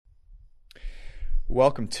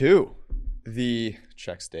Welcome to the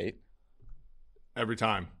Check State. Every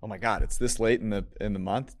time. Oh my God, it's this late in the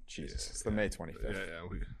month. Jesus, it's the May 25th.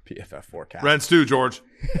 Yeah. PFF forecast. Rents too, George.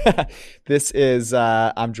 This is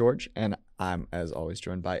I'm George, and I'm as always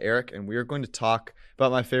joined by Eric, and we are going to talk about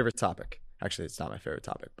my favorite topic. Actually, it's not my favorite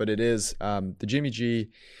topic, but it is the Jimmy G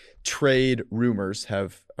trade rumors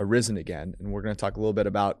have arisen again, and we're going to talk a little bit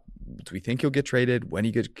about, do we think he'll get traded, when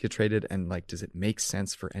he get traded, and like, does it make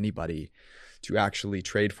sense for anybody to actually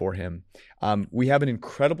trade for him? We have an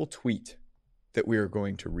incredible tweet that we are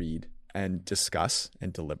going to read and discuss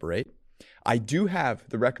and deliberate. I do have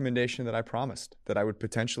the recommendation that I promised that I would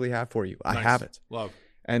potentially have for you. Nice. I have it. Love.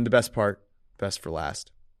 And the best part, best for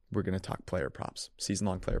last, we're going to talk player props,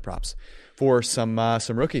 season-long player props for some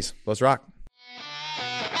rookies. Let's rock.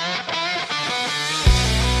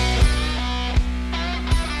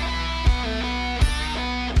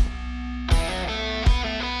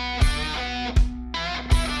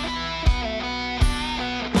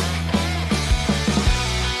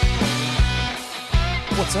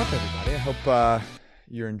 What's up, everybody? I hope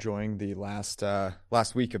you're enjoying the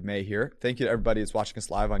last week of May here. Thank you to everybody that's watching us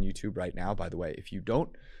live on YouTube right now. By the way, if you don't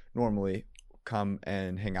normally come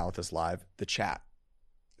and hang out with us live, the chat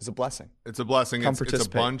is a blessing. It's a blessing. Come It's a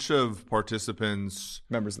participate. bunch of participants.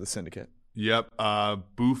 Members of the syndicate. Yep.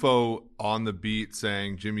 Bufo on the beat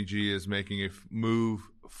saying Jimmy G is making a move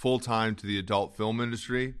full-time to the adult film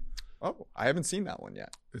industry. Oh, I haven't seen that one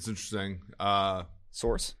yet. It's interesting.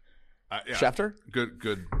 Source? Yeah. Schefter?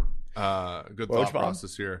 Good thought Woj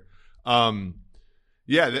process here.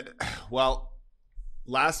 Well,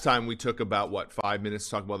 last time we took about 5 minutes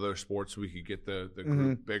to talk about other sports so we could get the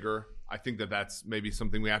group bigger. I think that's maybe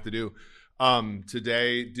something we have to do.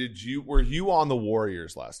 Today, were you on the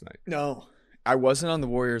Warriors last night? No, I wasn't on the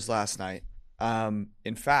Warriors last night.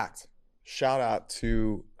 In fact, shout out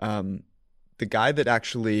to the guy that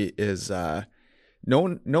actually is no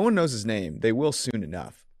one knows his name. They will soon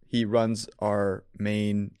enough. He runs our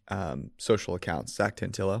main social accounts, Zach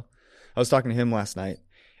Tantillo. I was talking to him last night,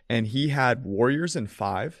 and he had Warriors in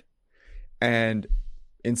 5. And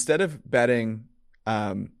instead of betting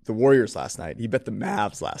the Warriors last night, he bet the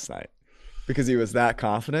Mavs last night because he was that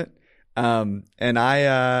confident. And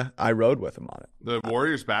I rode with him on it. The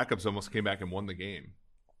Warriors backups almost came back and won the game.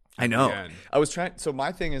 I know. Again. I was trying. So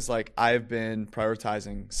my thing is like I've been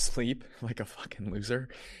prioritizing sleep like a fucking loser,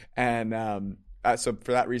 and so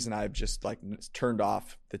for that reason, I've just like turned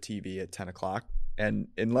off the TV at 10 o'clock, and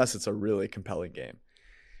unless it's a really compelling game.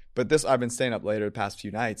 But this, I've been staying up later the past few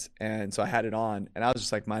nights, and so I had it on, and I was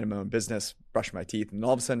just like minding my own business, brushing my teeth, and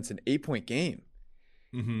all of a sudden it's an 8-point game,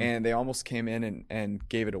 and they almost came in and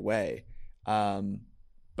gave it away,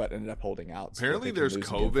 but ended up holding out. Apparently, there's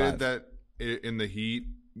COVID that in the Heat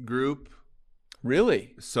group.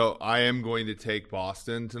 Really? So I am going to take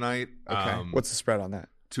Boston tonight. Okay. What's the spread on that?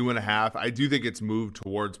 2.5. I do think it's moved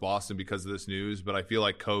towards Boston because of this news, but I feel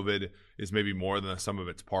like COVID is maybe more than the sum of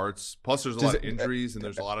its parts. Plus, there's a lot of injuries, and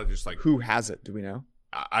there's a lot of just like... Who has it? Do we know?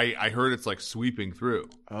 I heard it's like sweeping through.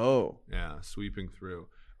 Oh. Yeah, sweeping through.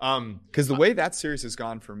 Because the way that series has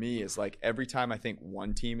gone for me is like every time I think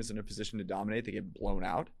one team is in a position to dominate, they get blown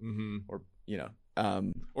out. Or,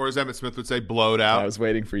 or as Emmett Smith would say, blowed out. I was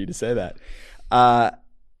waiting for you to say that.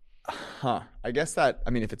 I guess that,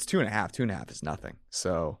 if it's 2.5 is nothing.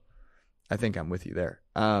 So I think I'm with you there.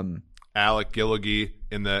 Alec Gilligy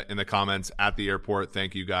in the comments at the airport.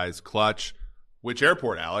 Thank you guys. Clutch. Which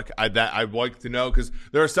airport, Alec? I'd like to know, because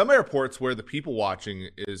there are some airports where the people watching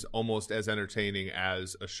is almost as entertaining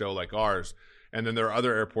as a show like ours. And then there are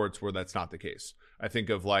other airports where that's not the case. I think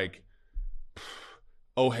of like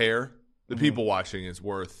O'Hare. The people watching is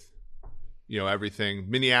worth everything.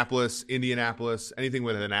 Minneapolis, Indianapolis, anything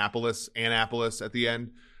with Annapolis at the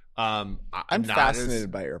end. I'm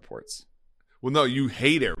fascinated by airports. Well, no, you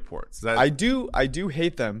hate airports. I do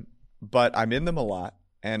hate them, but I'm in them a lot,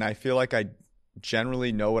 and I feel like I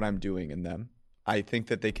generally know what I'm doing in them. I think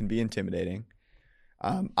that they can be intimidating.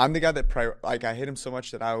 I'm the guy that I hate them so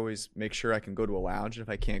much that I always make sure I can go to a lounge. And if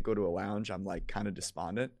I can't go to a lounge, I'm like kind of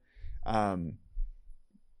despondent.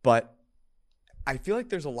 But I feel like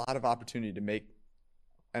there's a lot of opportunity to make,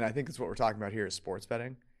 and I think that's what we're talking about here is sports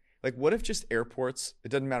betting. Like, what if just airports, it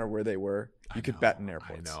doesn't matter where they were, you could bet in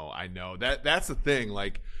airports. I know. That's the thing.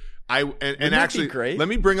 Like, and actually, great? Let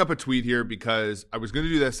me bring up a tweet here, because I was going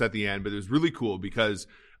to do this at the end, but it was really cool because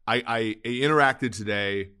I interacted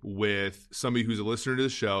today with somebody who's a listener to the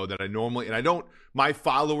show that I normally, and I don't, my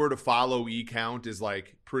follower to follow count is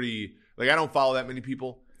like pretty, like I don't follow that many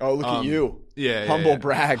people. Oh, look at you. Yeah. Humble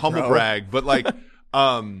brag. Humble brag. But like,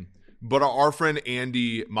 But our friend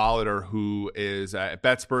Andy Molitor, who is at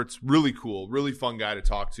BetSperts, really cool, really fun guy to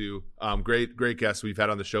talk to. Great guest we've had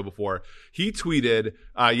on the show before. He tweeted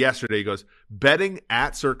yesterday, he goes, betting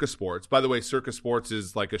at Circa Sports. By the way, Circa Sports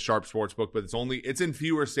is like a sharp sports book, but it's in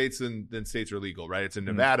fewer states than states are legal, right? It's in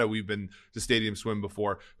Nevada. We've been to Stadium Swim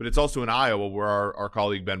before, but it's also in Iowa where our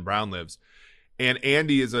colleague Ben Brown lives. And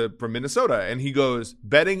Andy is from Minnesota, and he goes,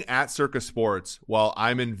 betting at Circa Sports while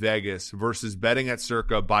I'm in Vegas versus betting at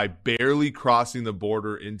Circa by barely crossing the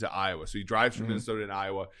border into Iowa. So he drives from Minnesota to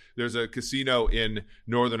Iowa. There's a casino in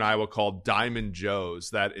northern Iowa called Diamond Joe's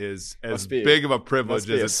that is as big of a privilege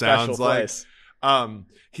as it sounds like.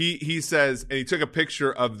 He says, and he took a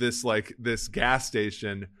picture of this gas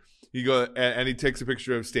station. And he takes a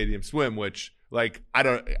picture of Stadium Swim, which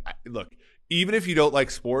look. Even if you don't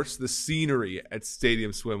like sports, the scenery at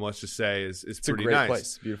Stadium Swim, let's just say, is pretty nice.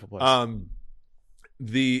 Place, beautiful place.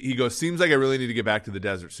 He goes, seems like I really need to get back to the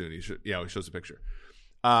desert soon. He shows a picture.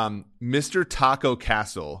 Mr. Taco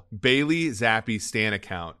Castle, Bailey Zappi Stan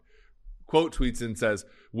account, quote tweets and says,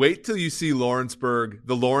 "Wait till you see the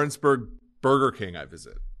Lawrenceburg Burger King I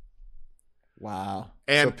visit." Wow.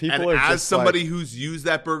 And as somebody who's used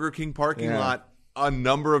that Burger King parking lot a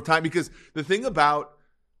number of times, because the thing about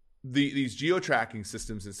these geo-tracking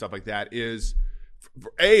systems and stuff like that is,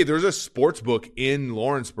 there's a sports book in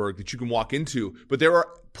Lawrenceburg that you can walk into, but there are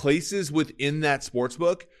places within that sports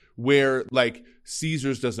book where like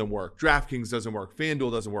Caesars doesn't work, DraftKings doesn't work,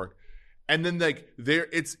 FanDuel doesn't work. And then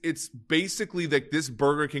it's basically like this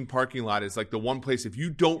Burger King parking lot is like the one place if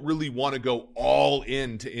you don't really want to go all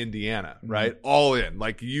in to Indiana, right? All in.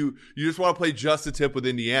 Like you just want to play just a tip with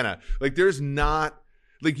Indiana. Like there's not,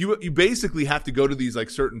 like you basically have to go to these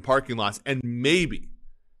like certain parking lots and maybe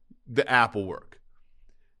the app will work.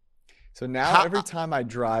 So now every time I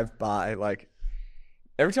drive by,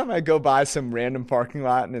 every time I go by some random parking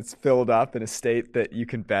lot and it's filled up in a state that you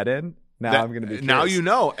can bet in, I'm going to be curious. Now you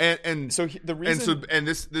know. And so the reason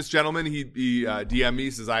this gentleman he DM'd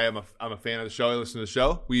me, says I'm a fan of the show. I listen to the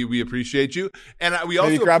show. We appreciate you. And we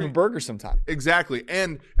also maybe grab a burger sometime. Exactly.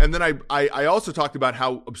 And then I also talked about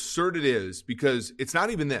how absurd it is because it's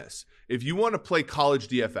not even this. If you want to play college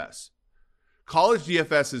DFS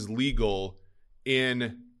is legal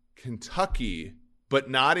in Kentucky, but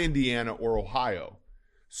not Indiana or Ohio.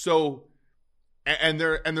 So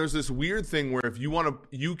there's this weird thing where if you want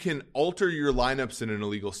to, you can alter your lineups in an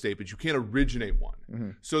illegal state, but you can't originate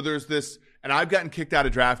one. So there's this, and I've gotten kicked out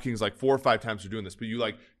of DraftKings like 4 or 5 times for doing this, but you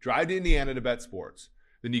drive to Indiana to bet sports.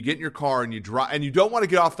 Then you get in your car and you drive, and you don't want to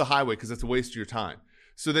get off the highway because it's a waste of your time.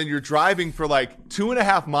 So then you're driving for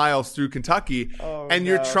 2.5 miles through Kentucky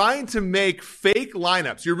you're trying to make fake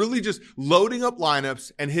lineups. You're really just loading up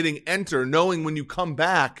lineups and hitting enter, knowing when you come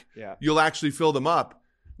back, you'll actually fill them up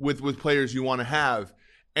with players you want to have.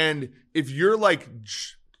 And if you're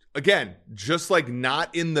just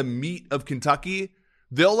not in the meat of Kentucky,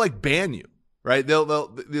 they'll ban you, right? They'll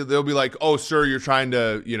be like, "Oh, sir, you're trying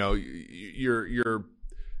to, you're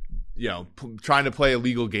trying to play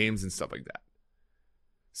illegal games and stuff like that."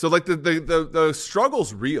 So the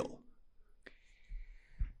struggle's real.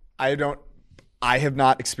 I have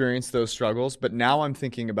not experienced those struggles, but now I'm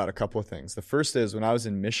thinking about a couple of things. The first is when I was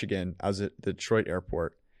in Michigan, I was at the Detroit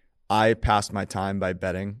airport. I passed my time by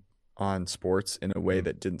betting on sports in a way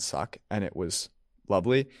that didn't suck, and it was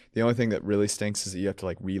lovely. The only thing that really stinks is that you have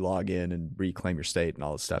to re-log in and reclaim your state and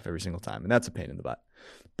all this stuff every single time, and that's a pain in the butt.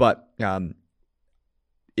 But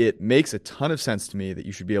it makes a ton of sense to me that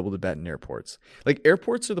you should be able to bet in airports.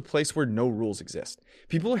 Airports are the place where no rules exist.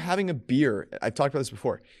 People are having a beer. I've talked about this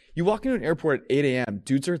before. You walk into an airport at 8 a.m.,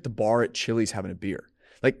 dudes are at the bar at Chili's having a beer.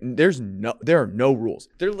 There are no rules.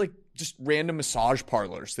 They're just random massage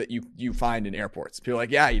parlors that you find in airports. People are like,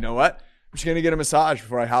 yeah, you know what? I'm just going to get a massage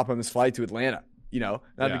before I hop on this flight to Atlanta. Not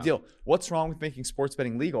a big deal. What's wrong with making sports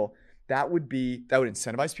betting legal? That would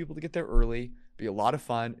incentivize people to get there early, be a lot of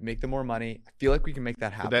fun, make them more money. I feel like we can make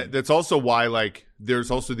that happen. That's also why there's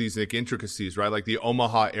also these intricacies, right? The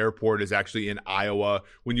Omaha airport is actually in Iowa.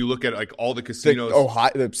 When you look at all the casinos,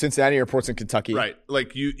 the Cincinnati airport's in Kentucky, right?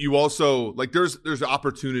 You also there's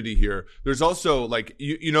opportunity here. There's also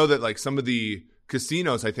that some of the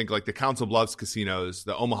casinos, I think the Council Bluffs casinos,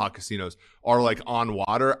 the Omaha casinos are on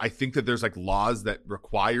water. I think that there's laws that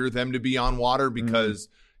require them to be on water because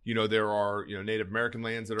there are Native American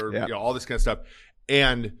lands that are all this kind of stuff,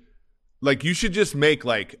 and you should just make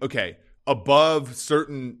okay, above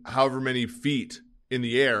certain however many feet in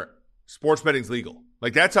the air, sports betting's legal.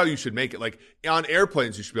 That's how you should make it. On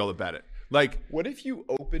airplanes, you should be able to bet it. What if you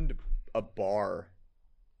opened a bar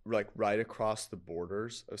right across the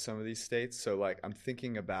borders of some of these states? So I'm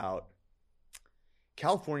thinking about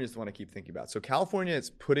California is the one I keep thinking about. So California is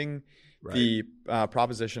putting Right. the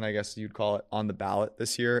proposition, I guess you'd call it, on the ballot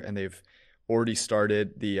this year, and they've already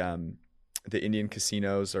started the Indian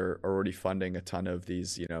casinos are already funding a ton of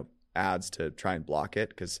these, ads to try and block it,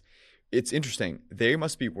 because it's interesting. They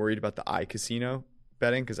must be worried about the iCasino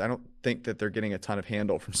betting, because I don't think that they're getting a ton of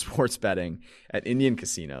handle from sports betting at Indian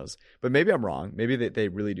casinos. But maybe I'm wrong. Maybe they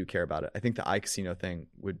really do care about it. I think the iCasino thing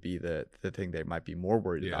would be the thing they might be more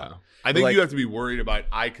worried about. I think you have to be worried about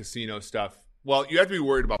iCasino stuff. Well, you have to be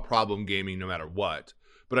worried about problem gaming no matter what.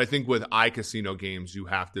 But I think with iCasino games, you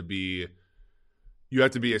have to be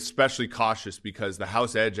especially cautious, because the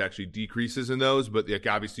house edge actually decreases in those, but like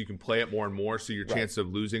obviously you can play it more and more, so your chances of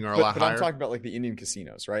losing are a lot higher. But I'm talking about like the Indian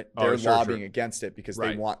casinos, right? They're lobbying against it because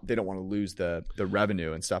they don't want to lose the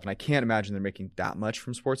revenue and stuff. And I can't imagine they're making that much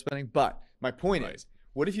from sports betting. But my point is,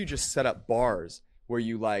 what if you just set up bars where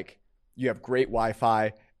you have great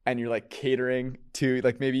Wi-Fi and you're like catering to,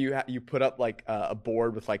 like, maybe you put up like a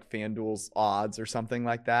board with like FanDuel's odds or something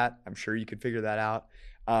like that. I'm sure you could figure that out.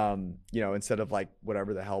 Instead of like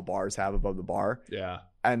whatever the hell bars have above the bar. Yeah.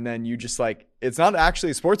 And then you just it's not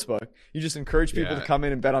actually a sports book. You just encourage people to come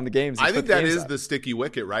in and bet on the games. I think that is the sticky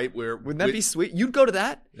wicket, right? Wouldn't that be sweet? You'd go to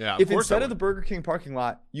that? Yeah. If instead of the Burger King parking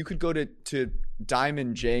lot, you could go to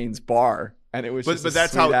Diamond Jane's bar, and it was but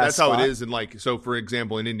that's how it is. And like, so for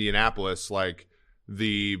example, in Indianapolis, like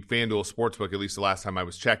the FanDuel Sportsbook, at least the last time I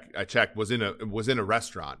checked, was in a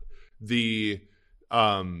restaurant. The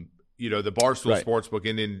the Barstool Sportsbook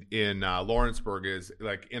in Lawrenceburg is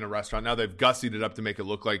like in a restaurant. Now they've gussied it up to make it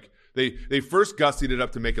look like they first gussied it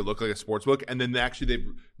up to make it look like a sportsbook, and then they've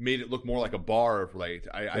made it look more like a bar of late.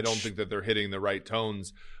 I don't think that they're hitting the right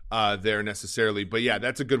tones there necessarily. But yeah,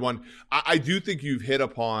 that's a good one. I do think you've hit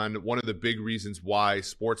upon one of the big reasons why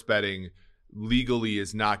sports betting legally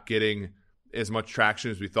is not getting as much traction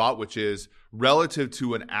as we thought, which is relative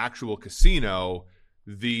to an actual casino,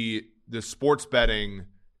 the sports betting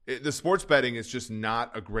is just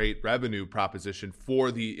not a great revenue proposition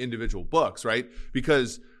for the individual books, right?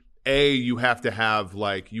 Because you have to have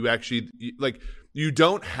you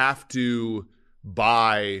don't have to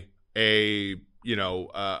buy a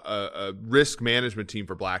risk management team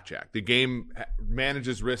for blackjack. The game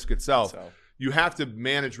manages risk itself. You have to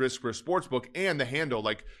manage risk for a sports book and the handle.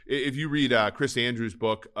 Like if you read Chris Andrews'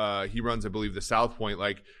 book, he runs, I believe, the South Point.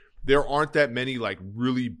 Like there aren't that many like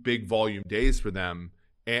really big volume days for them.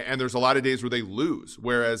 And there's a lot of days where they lose.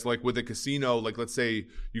 Whereas like with a casino, like let's say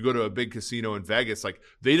you go to a big casino in Vegas, like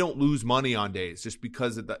they don't lose money on days just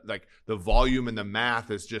because of the volume and the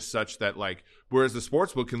math is just such that like, whereas the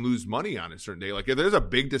sportsbook can lose money on a certain day. Like if there's a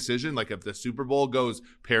big decision, like if the Super Bowl goes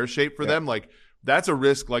pear-shaped for them, like that's a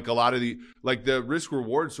risk. Like a lot of the risk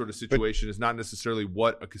reward sort of situation is not necessarily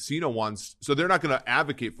what a casino wants. So they're not going to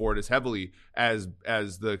advocate for it as heavily as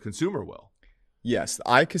the consumer will. Yes, the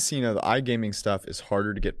iCasino, the iGaming stuff is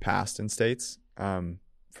harder to get past in states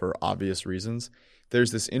for obvious reasons.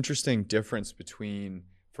 There's this interesting difference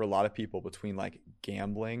for a lot of people between like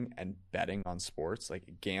gambling and betting on sports.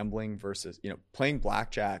 Like gambling versus, playing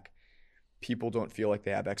blackjack, people don't feel like they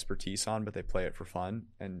have expertise on, but they play it for fun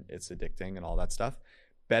and it's addicting and all that stuff.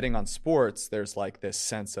 Betting on sports, there's like this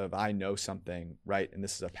sense of I know something, right? And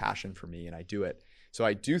this is a passion for me and I do it. So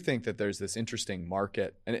I do think that there's this interesting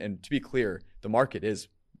market. And to be clear, the market is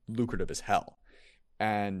lucrative as hell.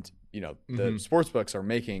 And, the sports books are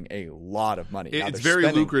making a lot of money. It's very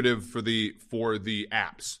lucrative for the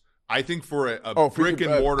apps. I think for a brick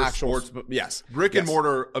and mortar sports, a brick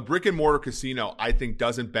and mortar casino, I think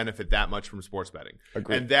doesn't benefit that much from sports betting.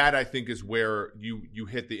 Agreed. And that I think is where you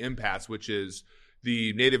hit the impasse, which is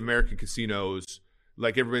the Native American casinos.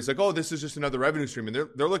 Like everybody's like, oh, this is just another revenue stream, and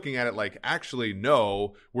they're looking at it like, actually,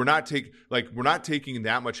 no, we're not taking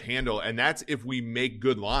that much handle, and that's if we make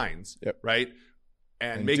good lines, right?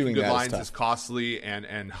 And making good lines is costly,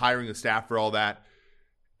 and hiring the staff for all that.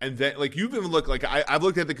 And then, like, you've even looked, like, I've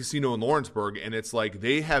looked at the casino in Lawrenceburg, and it's like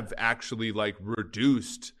they have actually like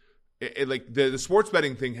reduced. Like the sports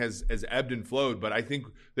betting thing has ebbed and flowed, but I think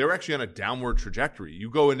they're actually on a downward trajectory. You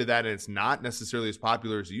go into that and it's not necessarily as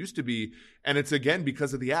popular as it used to be. And it's again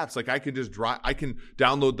because of the apps. Like I can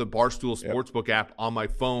download the Barstool Sportsbook app on my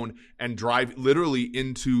phone and drive literally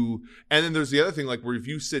into, and then there's the other thing, like where if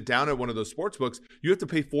you sit down at one of those sports books, you have to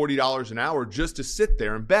pay $40 an hour just to sit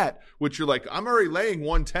there and bet, which you're like, I'm already laying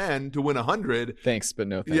 110 to win 100. Thanks, but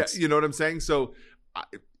no thanks. Yeah, you know what I'm saying? So,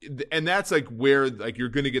 and that's like where like you're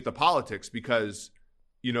going to get the politics, because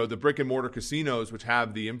the brick and mortar casinos, which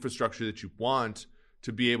have the infrastructure that you want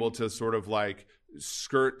to be able to sort of like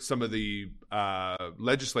skirt some of the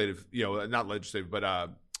legislative, not legislative, but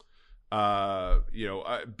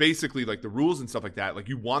basically like the rules and stuff like that. Like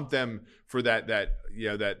you want them for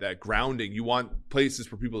that grounding. You want places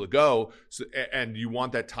for people to go, and you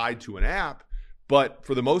want that tied to an app. But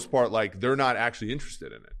for the most part, like they're not actually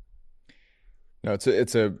interested in it. No,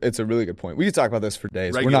 it's a really good point. We could talk about this for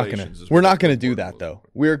days. We're Regulations not gonna do that though.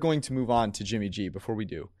 We're going to move on to Jimmy G. Before we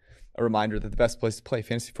do, a reminder that the best place to play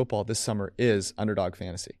fantasy football this summer is Underdog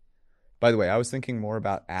Fantasy. By the way, I was thinking more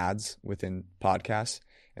about ads within podcasts,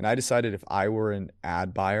 and I decided if I were an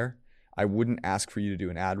ad buyer, I wouldn't ask for you to do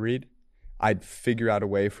an ad read. I'd figure out a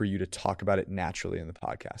way for you to talk about it naturally in the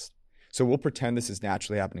podcast. So we'll pretend this is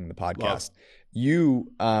naturally happening in the podcast.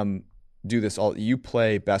 You do this all. You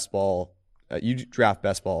play best ball. You draft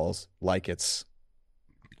best balls like it's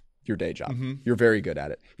your day job. Mm-hmm. You're very good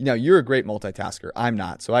at it. Now, you're a great multitasker. I'm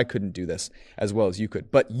not, so I couldn't do this as well as you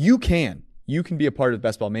could. But you can. You can be a part of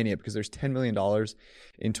Best Ball Mania because there's $10 million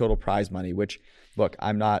in total prize money, which, look,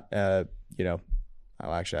 I'm not,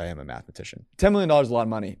 actually, I am a mathematician. $10 million is a lot of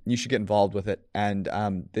money. You should get involved with it. And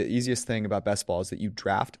the easiest thing about Best Ball is that you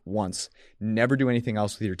draft once, never do anything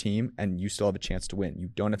else with your team, and you still have a chance to win. You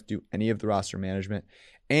don't have to do any of the roster management,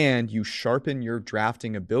 and you sharpen your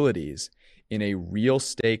drafting abilities in a real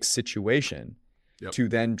stakes situation to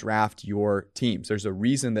then draft your teams. There's a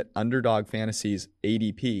reason that Underdog Fantasy's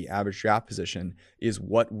ADP, average draft position, is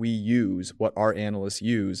what we use, what our analysts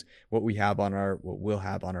use, what we'll have on our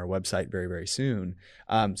website very, very soon,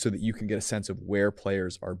 so that you can get a sense of where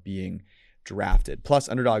players are being drafted. Plus,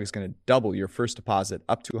 Underdog is going to double your first deposit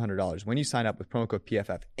up to $100 when you sign up with promo code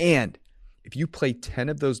PFF. And if you play 10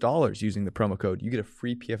 of those dollars using the promo code, you get a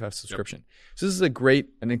free PFF subscription. So this is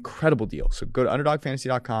an incredible deal. So go to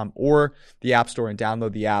underdogfantasy.com or the App Store and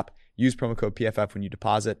download the app. Use promo code PFF when you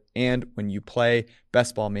deposit. And when you play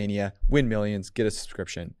Best Ball Mania, win millions, get a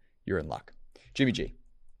subscription, you're in luck. Jimmy G,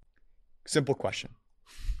 simple question.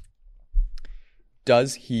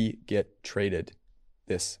 Does he get traded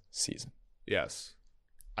this season? Yes.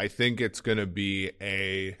 I think it's going to be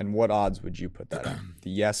And what odds would you put that at? The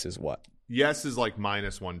yes is what? Yes is like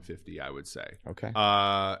minus 150, I would say. Okay.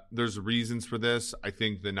 There's reasons for this. I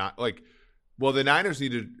think the Niners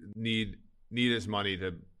need his money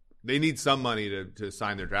they need some money to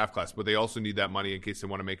sign their draft class, but they also need that money in case they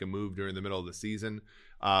want to make a move during the middle of the season.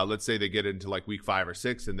 Let's say they get into like week 5 or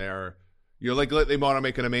 6 and they want to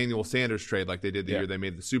make an Emmanuel Sanders trade like they did the year they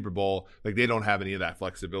made the Super Bowl. Like they don't have any of that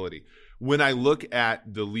flexibility. When I look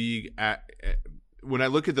at the league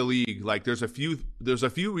like there's a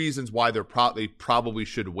few reasons why they probably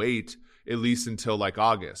should wait at least until like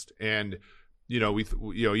August. And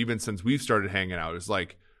even since we've started hanging out, it's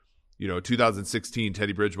like 2016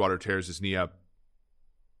 Teddy Bridgewater tears his knee up.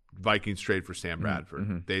 Vikings trade for Sam Bradford.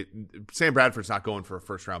 Mm-hmm. Sam Bradford's not going for a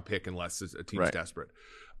first round pick unless a team's desperate.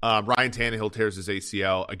 Ryan Tannehill tears his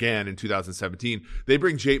ACL again in 2017. They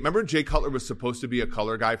bring remember Jay Cutler was supposed to be a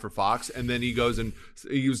color guy for Fox, and then he goes and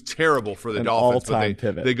he was terrible for the Dolphins.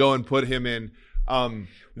 But they go and put him in.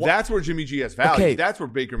 That's where Jimmy G has value. Okay. That's where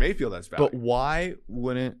Baker Mayfield has value. But why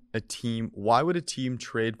would a team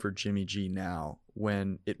trade for Jimmy G now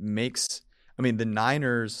when it makes, the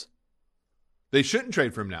Niners. They shouldn't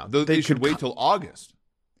trade for him now. They should wait till August.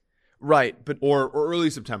 Right, but or early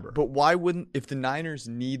September. But why wouldn't, if the Niners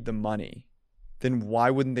need the money, then why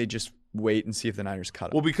wouldn't they just wait and see if the Niners cut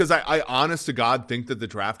him? Well, because I honest to God think that the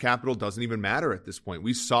draft capital doesn't even matter at this point.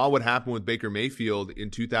 We saw what happened with Baker Mayfield in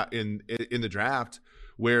the draft,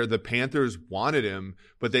 where the Panthers wanted him,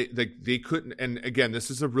 but they couldn't. And again, this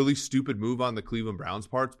is a really stupid move on the Cleveland Browns'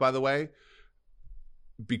 parts, by the way,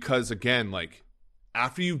 because again, like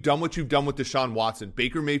after you've done what you've done with Deshaun Watson,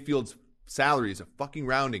 Baker Mayfield's salary is a fucking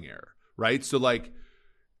rounding error. Right. So like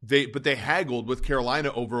they haggled with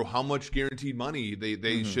Carolina over how much guaranteed money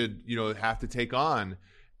they should, have to take on.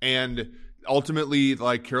 And ultimately,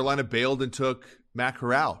 like Carolina bailed and took Matt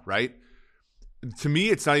Corral. Right. To me,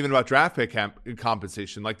 it's not even about draft pick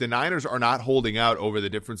compensation. Like the Niners are not holding out over the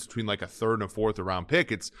difference between like a third and a fourth round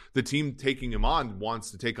pick. It's the team taking him on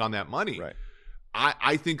wants to take on that money. Right.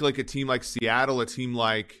 I think like a team like Seattle, a team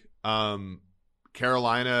like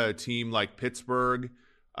Carolina, a team like Pittsburgh.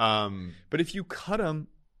 But if you cut him,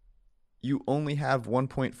 you only have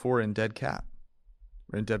 1.4 in dead cap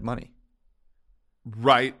or in dead money.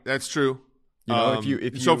 Right, that's true. If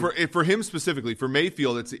you so for him specifically, for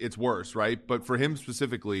Mayfield, it's worse, right? But for him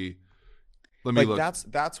specifically, let me look.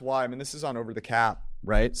 That's why. This is on Over the Cap,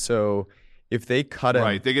 right? So if they cut him,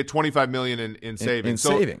 right, they get $25 million in savings.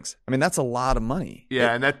 Savings. That's a lot of money.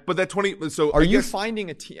 Yeah, that 20. So you finding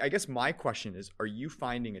a team? I guess my question is, are you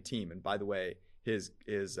finding a team? And by the way, his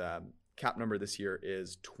cap number this year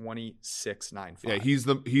is 26.95. Yeah,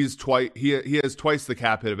 he has twice the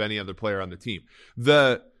cap hit of any other player on the team.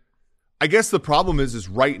 I guess the problem is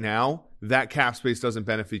right now that cap space doesn't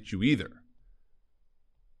benefit you either.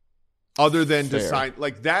 Other than to sign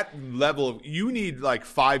like that level of, you need like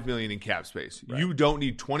 $5 million in cap space. Right. You don't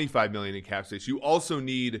need $25 million in cap space. You also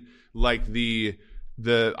need like the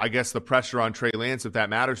I guess the pressure on Trey Lance, if that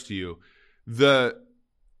matters to you.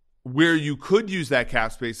 Where you could use that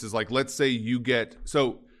cap space is like, let's say you get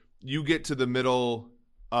to the middle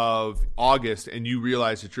of August and you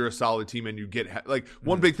realize that you're a solid team and you get like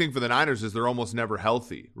one big thing for the Niners is they're almost never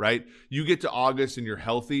healthy, right? You get to August and you're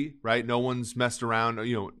healthy, right? No one's messed around,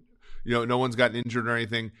 no one's gotten injured or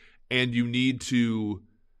anything, and you need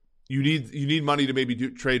money to maybe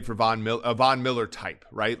trade for Von Miller type,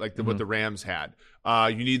 right? Like what the Rams had.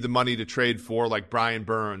 You need the money to trade for like Brian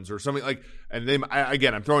Burns or something like, and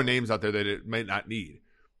I'm throwing names out there that it might not need.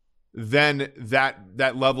 Then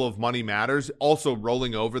that level of money matters. Also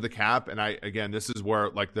rolling over the cap, and this is where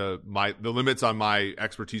like the limits on my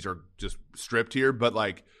expertise are just stripped here, but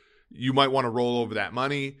like you might want to roll over that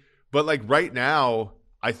money. But like right now,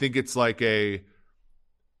 I think it's like the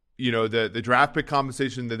draft pick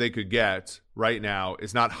compensation that they could get right now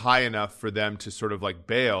is not high enough for them to sort of like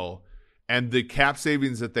bail. And the cap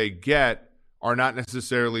savings that they get are not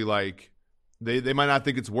necessarily like, they might not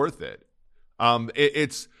think it's worth it.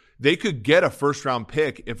 They could get a first round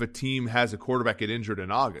pick if a team has a quarterback get injured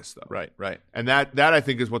in August, though. Right. And that I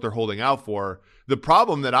think is what they're holding out for. The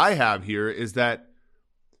problem that I have here is that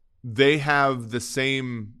they have the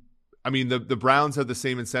same. I mean, the Browns have the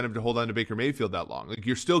same incentive to hold on to Baker Mayfield that long. Like,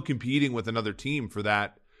 you're still competing with another team for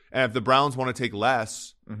that. And if the Browns want to take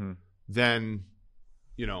less, then,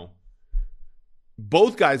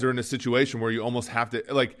 both guys are in a situation where you almost have to,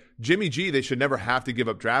 like Jimmy G, they should never have to give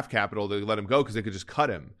up draft capital to let him go because they could just cut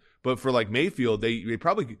him. But for like Mayfield, they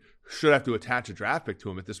probably should have to attach a draft pick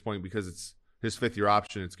to him at this point because it's his fifth-year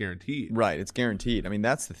option. It's guaranteed. Right. It's guaranteed. I mean,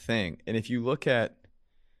 that's the thing. And if you look at,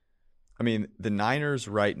 the Niners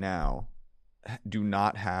right now do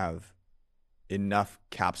not have enough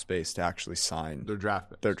cap space to actually sign their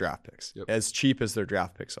draft picks. Yep. As cheap as their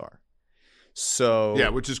draft picks are. So yeah,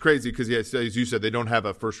 which is crazy because as you said, they don't have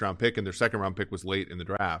a first-round pick, and their second-round pick was late in the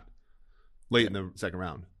draft, in the second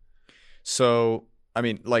round. So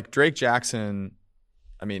like Drake Jackson,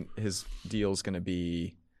 his deal is going to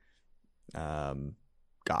be,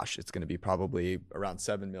 it's going to be probably around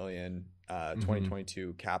 $7 million.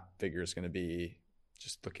 2022 cap figure is going to be,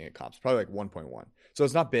 just looking at comps, probably like 1.1. So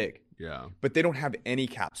it's not big. Yeah. But they don't have any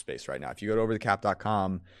cap space right now. If you go to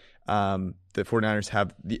overthecap.com, the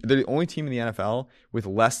 49ers they're the only team in the NFL with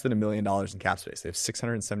less than $1 million in cap space. They have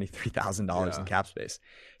 $673,000 in cap space.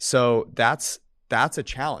 So that's a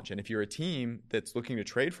challenge. And if you're a team that's looking to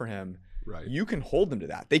trade for him, right, you can hold them to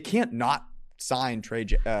that. They can't not sign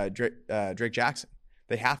Drake Jackson.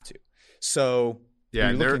 They have to. So yeah,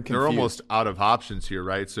 and they're almost out of options here,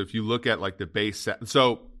 right? So if you look at like the base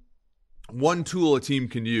so one tool a team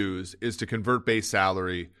can use is to convert base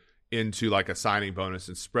salary into like a signing bonus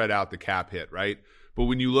and spread out the cap hit, right? But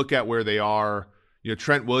when you look at where they are,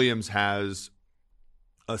 Trent Williams has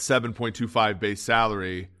a 7.25 base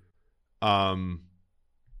salary.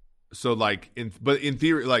 So like in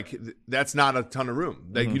theory, like that's not a ton of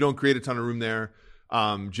room. Like you don't create a ton of room there.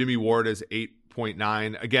 Jimmy Ward is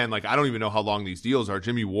 8.9. Again, like I don't even know how long these deals are.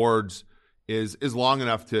 Jimmy Ward's is long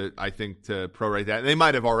enough to, I think, to prorate that. And they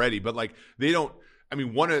might have already, but like they don't.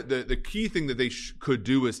 One of the key thing that they could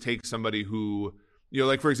do is take somebody who,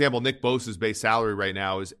 like for example, Nick Bosa's base salary right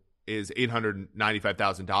now is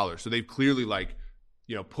 $895,000. So they've clearly like,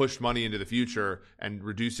 pushed money into the future and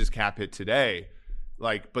reduced his cap hit today.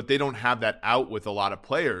 Like, but they don't have that out with a lot of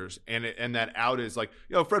players, and that out is like,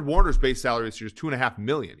 Fred Warner's base salary this year is $2.5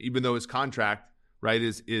 million, even though his contract, right,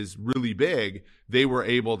 is really big. They were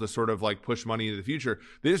able to sort of like push money into the future.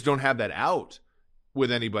 They just don't have that out with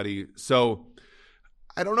anybody. So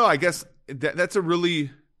I don't know. I guess that's a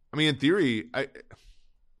really, in theory,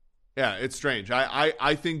 it's strange.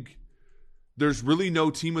 I think there's really no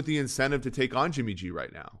team with the incentive to take on Jimmy G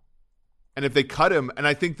right now. And if they cut him, and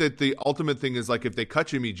I think that the ultimate thing is like if they cut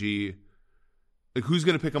Jimmy G, like who's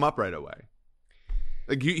going to pick him up right away?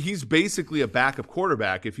 Like he's basically a backup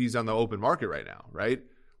quarterback if he's on the open market right now, right?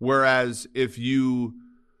 Whereas if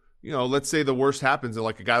let's say the worst happens and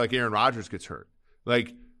like a guy like Aaron Rodgers gets hurt,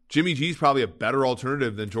 like Jimmy G's probably a better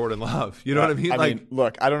alternative than Jordan Love. You know what I mean? I mean,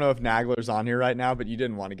 look, I don't know if Nagler's on here right now, but you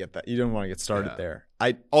didn't want to get that. You didn't want to get started there.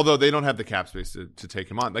 Although they don't have the cap space to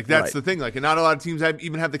take him on. Like, that's the thing. Like, and not a lot of teams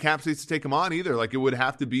even have the cap space to take him on either. Like, it would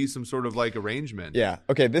have to be some sort of like arrangement. Yeah.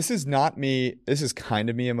 Okay. This is not me. This is kind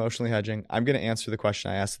of me emotionally hedging. I'm going to answer the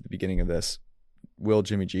question I asked at the beginning of this. Will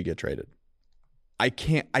Jimmy G get traded? I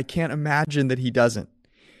can't imagine that he doesn't.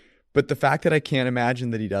 But the fact that I can't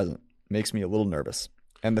imagine that he doesn't makes me a little nervous.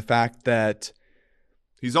 And the fact that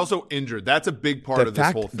he's also injured. That's a big part of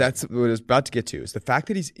this whole thing. That's what I was about to get to, is the fact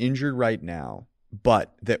that he's injured right now,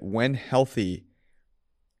 but that when healthy,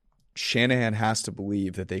 Shanahan has to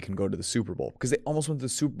believe that they can go to the Super Bowl, because they almost went to the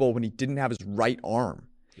Super Bowl when he didn't have his right arm.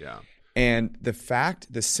 Yeah. And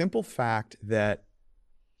the simple fact that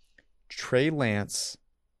Trey Lance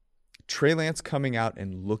coming out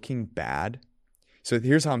and looking bad. So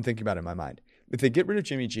here's how I'm thinking about it in my mind. If they get rid of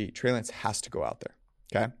Jimmy G, Trey Lance has to go out there.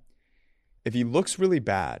 Okay. If he looks really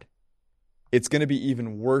bad, it's going to be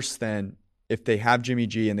even worse than if they have Jimmy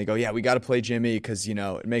G and they go, yeah, we got to play Jimmy because,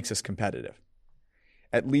 it makes us competitive.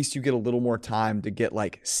 At least you get a little more time to get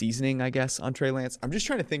like seasoning, I guess, on Trey Lance. I'm just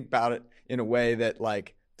trying to think about it in a way that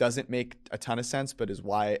like doesn't make a ton of sense, but is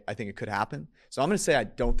why I think it could happen. So I'm going to say I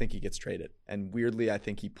don't think he gets traded. And weirdly, I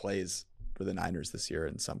think he plays for the Niners this year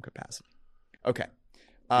in some capacity. Okay.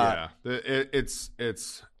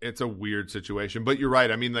 It's a weird situation, but you're right.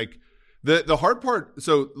 I mean, like the hard part.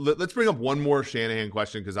 So let's bring up one more Shanahan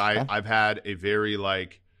question, because I've had a very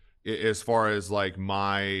like, as far as like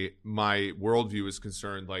my worldview is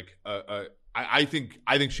concerned, like I think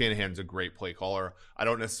Shanahan's a great play caller. I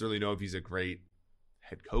don't necessarily know if he's a great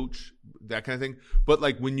head coach, that kind of thing. But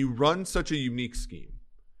like when you run such a unique scheme,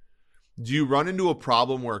 do you run into a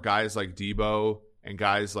problem where guys like Debo and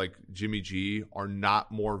guys like Jimmy G are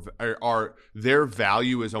not are their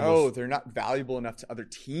value is almost they're not valuable enough to other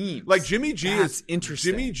teams? Like Jimmy G is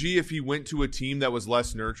interesting. Jimmy G, if he went to a team that was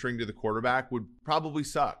less nurturing to the quarterback, would probably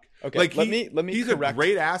suck. Okay, like let me he's correct, a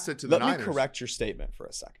great asset to the Niners. Let me correct your statement for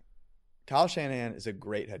a second. Kyle Shanahan is a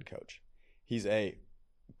great head coach. He's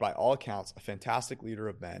by all accounts, a fantastic leader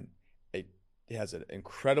of men. He has an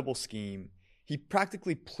incredible scheme. He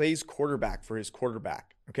practically plays quarterback for his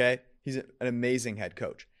quarterback. Okay. He's an amazing head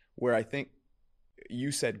coach. Where I think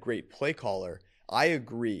you said great play caller, I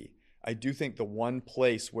agree. I do think the one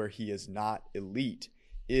place where he is not elite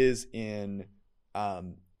is in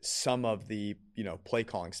some of the play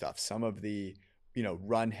calling stuff, some of the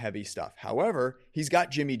run heavy stuff. However, he's got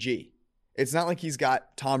Jimmy G. It's not like he's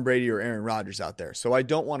got Tom Brady or Aaron Rodgers out there. So I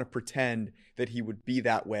don't want to pretend that he would be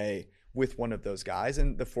that way with one of those guys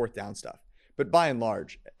and the fourth down stuff. But by and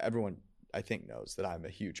large, everyone I think knows that I'm a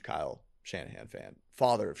huge Kyle Shanahan fan,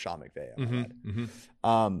 father of Sean McVay.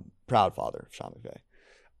 Proud father of Sean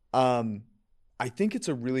McVay. I think it's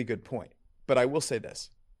a really good point, but I will say this.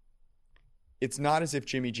 It's not as if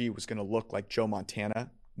Jimmy G was going to look like Joe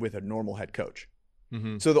Montana with a normal head coach.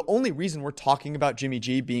 Mm-hmm. So the only reason we're talking about Jimmy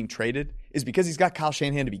G being traded is because he's got Kyle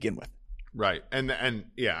Shanahan to begin with. Right. And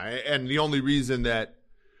the only reason that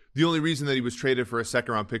he was traded for a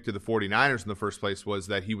second round pick to the 49ers in the first place was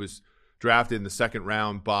that he was drafted in the second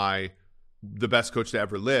round by the best coach to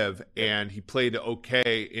ever live, and he played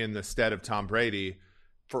okay in the stead of Tom Brady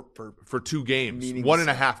for 2 games,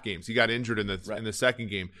 1.5 games. He got injured in the second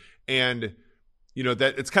game. And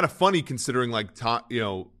that it's kind of funny considering like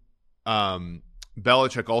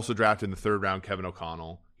Belichick also drafted in the 3rd round Kevin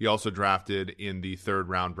O'Connell. He also drafted in the 3rd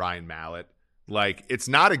round Ryan Mallett. Like, it's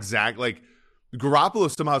not exact. Like,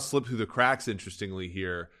 Garoppolo somehow slipped through the cracks, interestingly,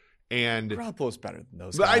 here. And Garoppolo's better than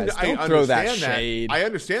those guys. Don't throw that shade. I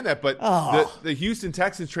understand that, but the Houston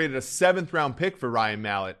Texans traded a 7th round pick for Ryan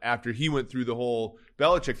Mallett after he went through the whole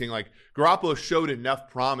Belichick thing. Like, Garoppolo showed enough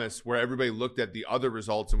promise where everybody looked at the other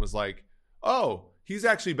results and was like, oh, he's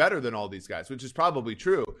actually better than all these guys, which is probably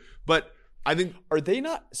true. But I think, are they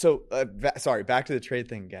not? So, sorry, back to the trade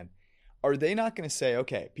thing again. Are they not going to say,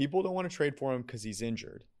 okay, people don't want to trade for him because he's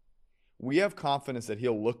injured. We have confidence that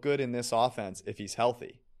he'll look good in this offense if he's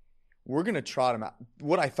healthy. We're going to trot him out.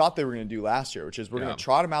 What I thought they were going to do last year, which is we're going to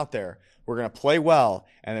trot him out there. We're going to play well,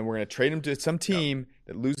 and then we're going to trade him to some team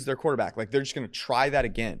that loses their quarterback. Like, they're just going to try that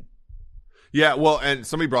again. Yeah, well, and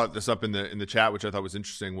somebody brought this up in the chat, which I thought was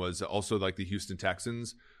interesting, was also like the Houston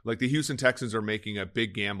Texans. Like, the Houston Texans are making a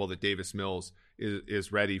big gamble that Davis Mills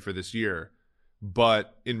is ready for this year.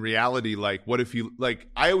 But in reality, like, what if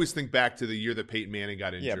I always think back to the year that Peyton Manning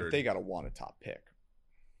got injured. Yeah, but they got to want a top pick.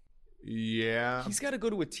 Yeah. He's got to go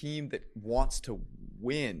to a team that wants to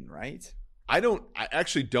win, right? I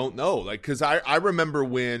actually don't know. Like, because I remember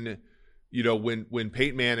when when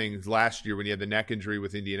Peyton Manning's last year, when he had the neck injury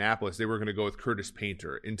with Indianapolis, they were going to go with Curtis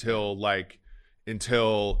Painter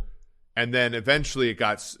and then eventually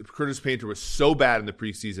Curtis Painter was so bad in the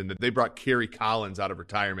preseason that they brought Kerry Collins out of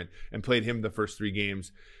retirement and played him the first 3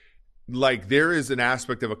 games. Like, there is an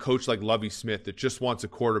aspect of a coach like Lovie Smith that just wants a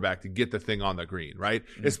quarterback to get the thing on the green, right?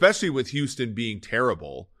 Mm-hmm. Especially with Houston being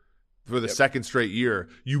terrible for the second straight year,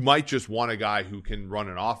 you might just want a guy who can run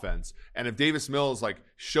an offense. And if Davis Mills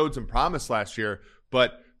showed some promise last year,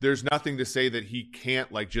 but there's nothing to say that he can't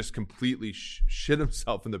just completely shit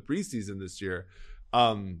himself in the preseason this year.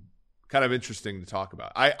 Kind of interesting to talk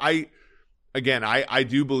about. I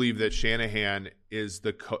do believe that Shanahan is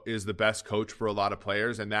the best coach for a lot of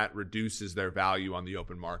players, and that reduces their value on the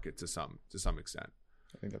open market to some extent.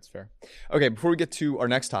 I think that's fair. Okay, before we get to our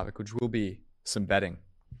next topic, which will be some betting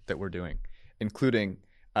that we're doing, including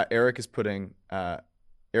Eric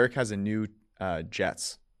has a new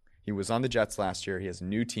Jets. He was on the Jets last year. He has a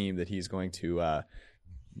new team that he's going to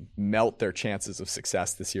melt their chances of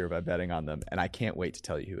success this year by betting on them, and I can't wait to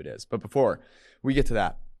tell you who it is. But before we get to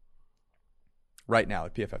that, right now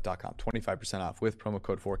at pff.com, 25% off with promo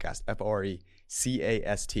code FORECAST,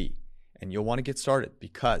 FORECAST, and you'll want to get started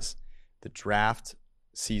because the draft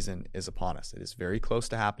season is upon us. It is very close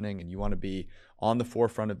to happening, and you want to be on the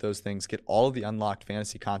forefront of those things. Get all of the unlocked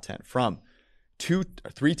fantasy content from 2 or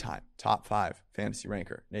 3-time top 5 fantasy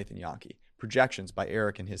ranker Nathan Yonke, projections by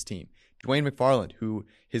Eric and his team, Dwayne McFarland, who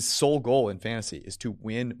his sole goal in fantasy is to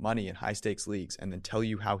win money in high-stakes leagues and then tell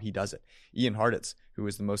you how he does it. Ian Hartitz, who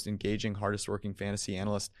is the most engaging, hardest-working fantasy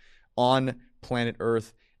analyst on planet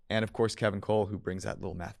Earth. And, of course, Kevin Cole, who brings that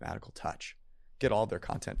little mathematical touch. Get all of their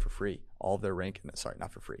content for free. All of their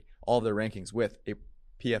not for free. All of their rankings with a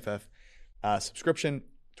PFF subscription,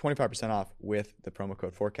 25% off with the promo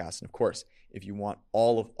code FORECAST. And, of course, if you want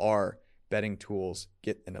all of our betting tools,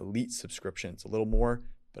 get an elite subscription. It's a little more,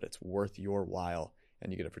 but it's worth your while,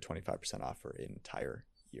 and you get it for 25% off for an entire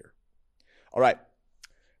year. All right.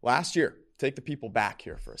 Last year, take the people back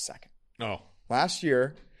here for a second. Oh. Last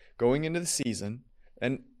year, going into the season,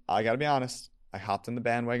 and I got to be honest, I hopped on the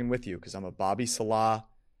bandwagon with you because I'm a Bobby Salah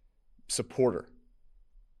supporter.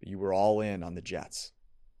 But you were all in on the Jets.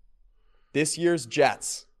 This year's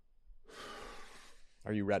Jets.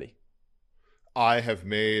 Are you ready? I have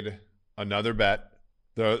made another bet.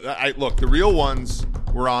 The real ones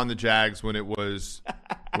were on the Jags when it was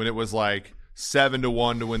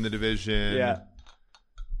 7-1 to win the division. Yeah.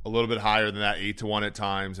 A little bit higher than that, 8-1 at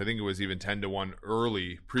times. I think it was even 10-1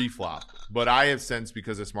 early pre-flop. But I have since,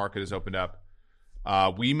 because this market has opened up,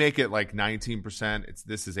 we make it 19%.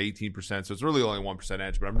 This is 18%, so it's really only 1%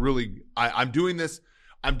 edge. But I'm doing this.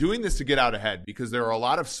 I'm doing this to get out ahead because there are a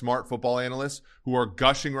lot of smart football analysts who are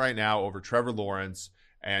gushing right now over Trevor Lawrence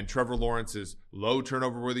and Trevor Lawrence's low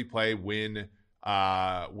turnover worthy play when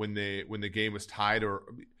the game was tied. Or,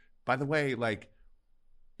 by the way,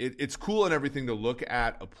 it's cool and everything to look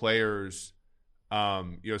at a player's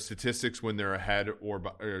statistics when they're ahead or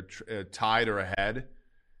tied or ahead,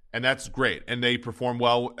 and that's great. And they perform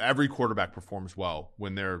well. Every quarterback performs well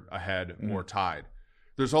when they're ahead or tied.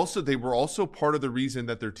 They were also part of the reason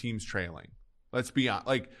that their team's trailing. Let's be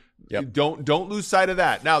honest. Don't lose sight of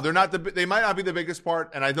that. Now, they might not be the biggest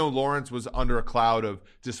part, and I know Lawrence was under a cloud of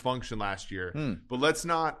dysfunction last year, but let's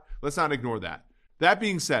not ignore that. That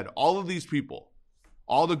being said, all of these people,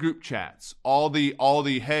 all the group chats, all the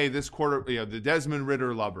hey, this quarter, the Desmond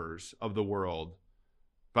Ridder lovers of the world.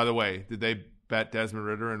 By the way, did they bet Desmond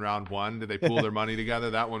Ridder in round 1? Did they pool their money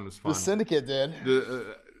together? That one was fun. The syndicate did.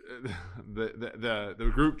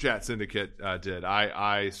 The group chat syndicate did.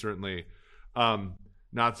 I certainly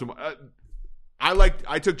not so much.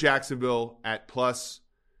 I took Jacksonville at plus.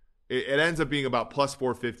 It ends up being about plus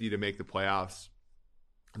 450 to make the playoffs.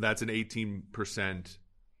 That's an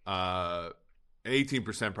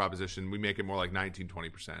 18% proposition. We make it more like 19,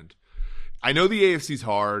 20%. I know the AFC's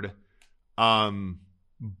hard,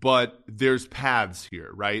 but there's paths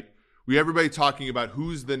here, right? We have everybody talking about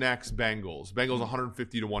who's the next Bengals. Bengals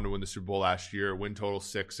 150-1 to win the Super Bowl last year. Win total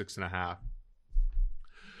 6.5.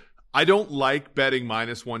 I don't like betting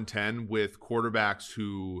minus 110 with quarterbacks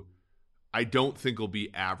who I don't think will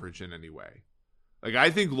be average in any way. I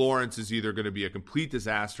think Lawrence is either going to be a complete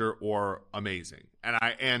disaster or amazing.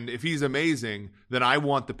 And if he's amazing, then I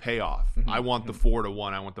want the payoff. I want the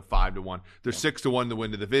 4-1. I want the 5-1. They're 6-1 to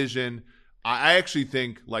win the division. I actually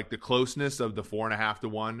think the closeness of the 4.5 to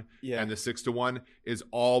 1 and the 6 to 1 is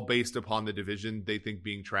all based upon the division they think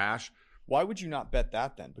being trash. Why would you not bet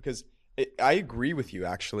that then? Because I agree with you.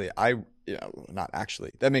 Actually,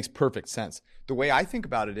 that makes perfect sense. The way I think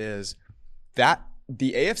about it is that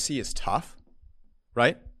the AFC is tough,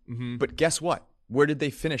 right? Mm-hmm. But guess what? Where did they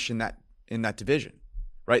finish in that division?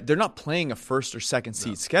 Right? They're not playing a first or second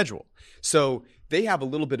seed schedule. So they have a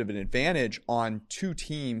little bit of an advantage on two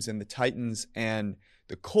teams in the Titans and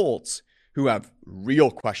the Colts who have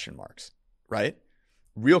real question marks, right?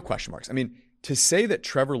 Real question marks. I mean, to say that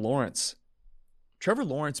Trevor Lawrence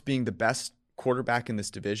being the best quarterback in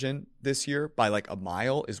this division this year by like a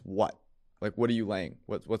mile is what? Like, what are you laying?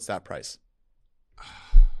 What's that price?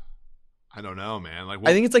 I don't know, man. Like,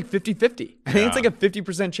 I think it's like 50-50. I think it's like a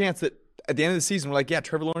 50% chance that at the end of the season, we're like, yeah,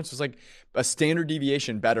 Trevor Lawrence was like a standard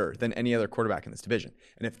deviation better than any other quarterback in this division.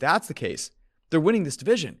 And if that's the case, they're winning this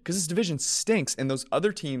division because this division stinks and those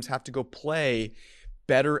other teams have to go play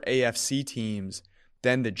better AFC teams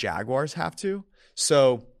than the Jaguars have to.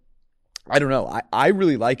 So I don't know. I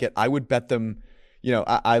really like it. I would bet them,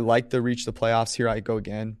 I like the reach the playoffs. Here I go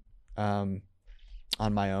again on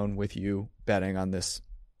my own with you betting on this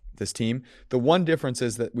team. The one difference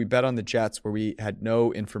is that we bet on the Jets where we had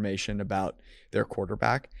no information about their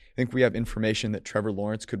quarterback. I think we have information that Trevor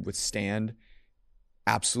Lawrence could withstand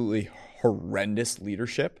absolutely horrendous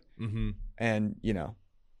leadership. Mm-hmm. And,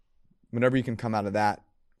 whenever you can come out of that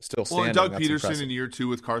still standing, well, Doug that's Peterson impressive. in year 2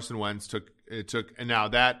 with Carson Wentz and now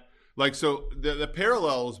that, like, so the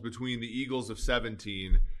parallels between the Eagles of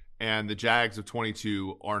 17 and the Jags of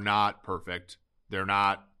 22 are not perfect. They're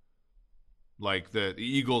not like the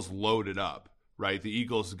Eagles loaded up, right? The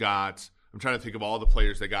Eagles got, I'm trying to think of all the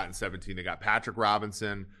players they got in 17. They got Patrick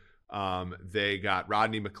Robinson. They got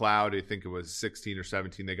Rodney McLeod. I think it was 16 or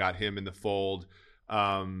 17. They got him in the fold.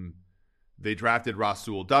 They drafted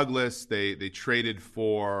Rasul Douglas. They traded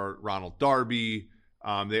for Ronald Darby.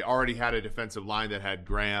 They already had a defensive line that had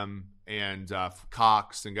Graham and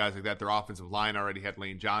Cox and guys like that. Their offensive line already had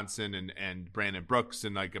Lane Johnson and Brandon Brooks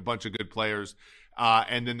and like a bunch of good players.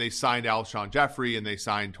 And then they signed Alshon Jeffrey and they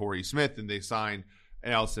signed Torrey Smith and they signed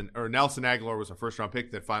Nelson Aguilar was a first-round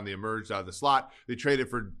pick that finally emerged out of the slot. They traded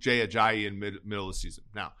for Jay Ajayi in middle of the season.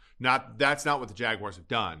 Now, that's not what the Jaguars have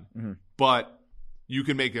done, but you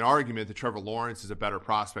can make an argument that Trevor Lawrence is a better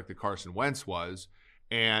prospect than Carson Wentz was,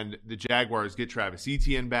 and the Jaguars get Travis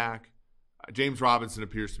Etienne back. James Robinson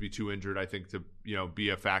appears to be too injured, I think, to be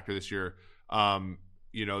a factor this year.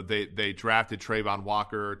 They drafted Trayvon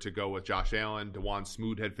Walker to go with Josh Allen. DeJuan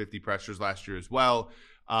Smoot had 50 pressures last year as well.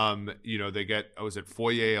 They get, was it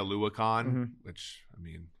Foye Oluokun, which, I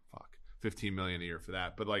mean, fuck, $15 million a year for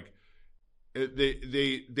that. But like,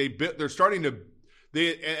 they're starting to,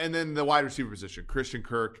 and then the wide receiver position, Christian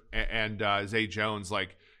Kirk and Zay Jones,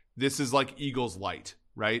 like, this is like Eagles light,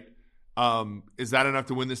 right? Is that enough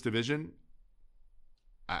to win this division?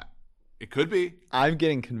 It could be. I'm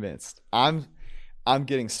getting convinced. I'm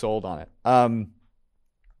getting sold on it.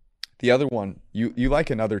 The other one, you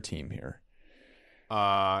like another team here.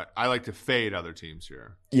 I like to fade other teams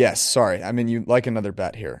here. Yes, sorry. I mean, you like another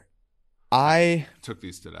bet here. I took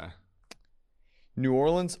these today. New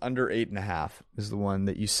Orleans under 8.5 is the one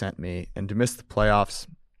that you sent me, and to miss the playoffs,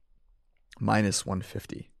 minus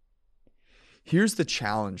 150. Here's the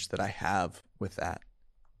challenge that I have with that.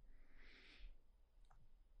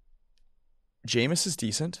 Jameis is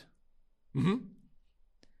decent. Mm-hmm.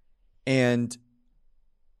 And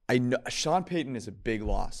I know Sean Payton is a big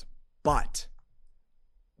loss, but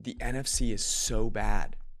the NFC is so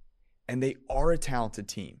bad, and they are a talented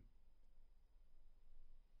team.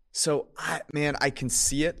 So, I can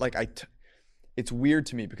see it. Like, it's weird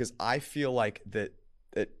to me because I feel like that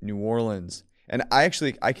New Orleans, and I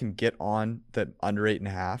can get on the under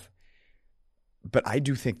 8.5, but I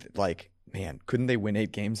do think that, like, man, couldn't they win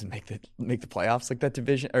 8 games and make the playoffs? Like, that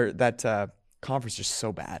division or that conference is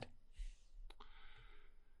so bad.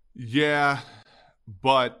 Yeah,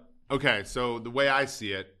 but okay. So the way I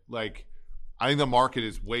see it, like, I think the market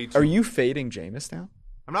is way too. Are you fading Jameis now?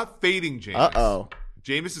 I'm not fading Jameis. Uh-oh.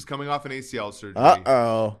 Jameis is coming off an ACL surgery.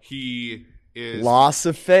 Uh-oh. He is loss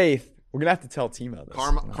of faith. We're gonna have to tell Timo this.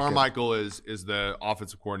 Carmichael is the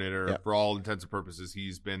offensive coordinator. Yep. For all intents and purposes.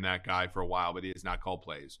 He's been that guy for a while, but he has not called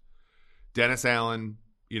plays. Dennis Allen,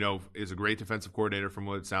 is a great defensive coordinator from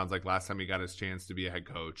what it sounds like. Last time he got his chance to be a head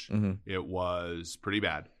coach, it was pretty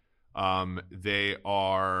bad. They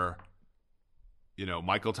are,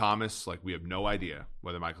 Michael Thomas, like, we have no idea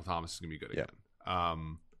whether Michael Thomas is going to be good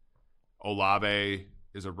again. Olave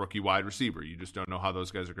is a rookie wide receiver. You just don't know how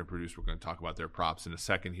those guys are going to produce. We're going to talk about their props in a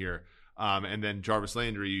second here. And then Jarvis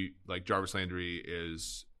Landry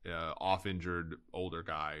is off injured older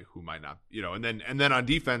guy who might not, and then on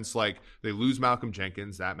defense, like, they lose Malcolm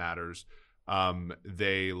Jenkins. That matters.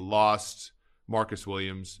 They lost Marcus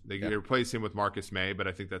Williams. They replaced him with Marcus May, but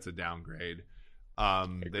I think that's a downgrade.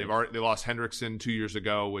 They lost Hendrickson 2 years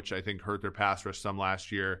ago, which I think hurt their pass rush some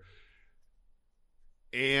last year.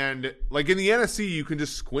 And like in the NFC, you can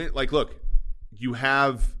just squint. Like, look, you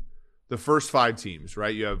have the first 5 teams,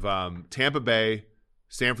 right? You have Tampa Bay,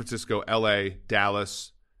 San Francisco, LA,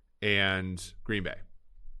 Dallas, and Green Bay.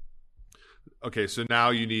 Okay, so now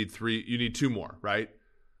you need 2 more, right?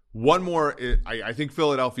 One more. I think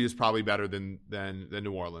Philadelphia is probably better than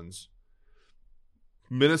New Orleans.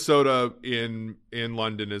 Minnesota in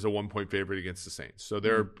London is a 1-point favorite against the Saints, so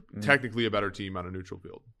they're technically a better team on a neutral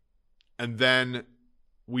field. And then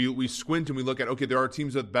we squint and we look at, okay, there are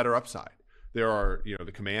teams with better upside. There are,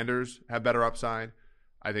 the Commanders have better upside.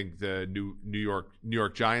 I think the New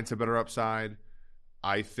York Giants have better upside.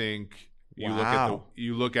 I think you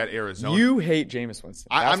look at Arizona. You hate Jameis Winston.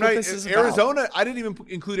 I'm not. Arizona. I didn't even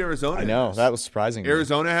include Arizona. I know that was surprising.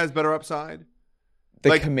 Arizona has better upside.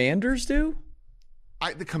 The Commanders do.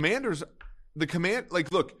 The Commanders.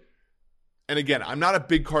 Look. And again, I'm not a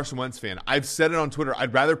big Carson Wentz fan. I've said it on Twitter.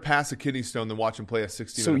 I'd rather pass a kidney stone than watch him play a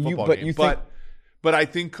 60-minute football game. But I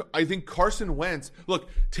think Carson Wentz. Look,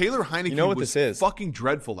 Taylor Heineke was fucking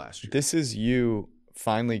dreadful last year. This is you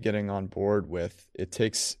finally getting on board with it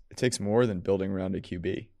takes more than building around a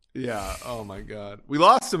QB. Yeah. Oh my God. We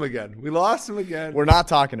lost him again. We're not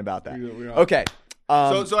talking about that. Okay.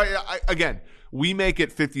 So again, we make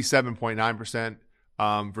it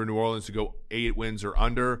 57.9% for New Orleans to go 8 wins or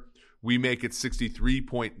under. We make it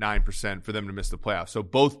 63.9% for them to miss the playoffs. So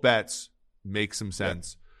both bets make some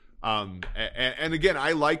sense. Yeah. And again,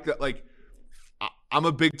 I like that. Like, I'm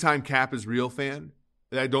a big time Cap is real fan.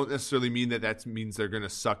 I don't necessarily mean that means they're going to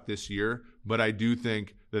suck this year, but I do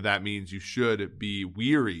think that means you should be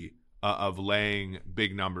weary of laying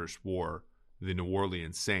big numbers for the New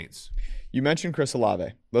Orleans Saints. You mentioned Chris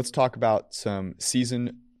Olave. Let's talk about some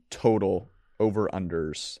season total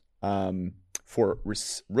over-unders for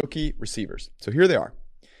rookie receivers. So here they are.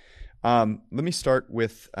 Let me start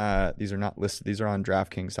with, these are not listed. These are on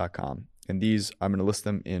DraftKings.com. And these, I'm going to list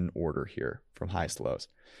them in order here from highest to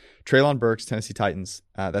lowest. Treylon Burks, Tennessee Titans,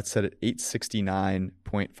 that's set at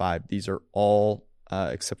 869.5. These are all,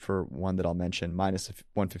 except for one that I'll mention, minus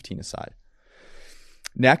 115 aside.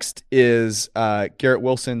 Next is Garrett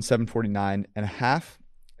Wilson, 749.5.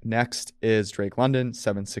 Next is Drake London,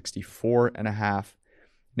 764.5.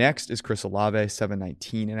 Next is Chris Olave,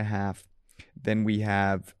 719.5. Then we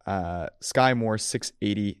have Sky Moore,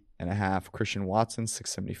 680.5. Christian Watson,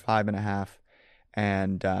 675.5.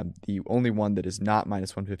 And the only one that is not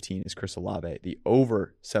minus 115 is Chris Olave. The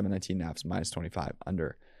over 719.5 is minus 25,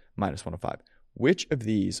 under minus 105. Which of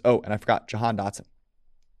these? Oh, and I forgot Jahan Dotson,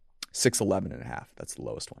 611.5. That's the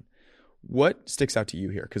lowest one. What sticks out to you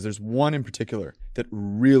here? Because there's one in particular that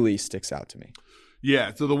really sticks out to me.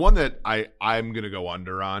 Yeah, so the one that I'm going to go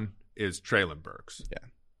under on is Treylon Burks. Yeah.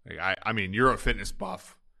 I mean, you're a fitness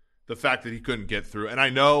buff. The fact that he couldn't get through. And I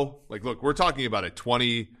know, look, we're talking about a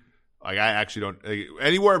 20, I actually don't,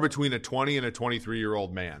 anywhere between a 20 and a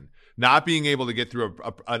 23-year-old man not being able to get through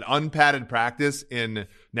an unpadded practice in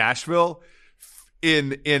Nashville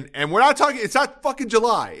and we're not talking, it's not fucking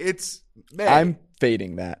July. It's May. I'm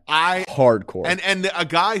fading that. Hardcore. And a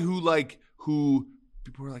guy who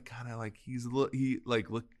people are kind of like,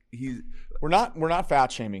 we're not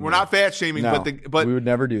fat shaming. We're not fat shaming, no, but we would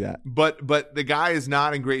never do that. But the guy is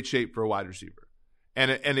not in great shape for a wide receiver.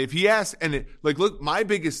 And if he asks, look, my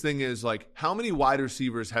biggest thing is how many wide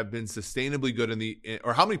receivers have been sustainably good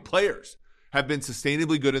or how many players have been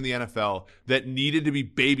sustainably good in the NFL that needed to be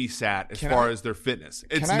babysat as far as their fitness?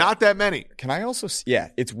 It's not that many. Can I also? Yeah,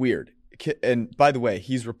 it's weird. And by the way,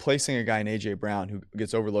 he's replacing a guy in A.J. Brown who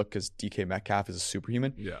gets overlooked because DK Metcalf is a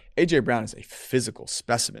superhuman. Yeah. A.J. Brown is a physical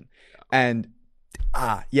specimen. And,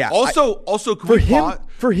 yeah. Also, for him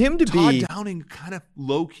to Todd be... Todd Downing kind of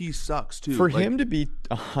low-key sucks, too. For him to be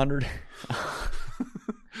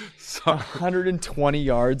 120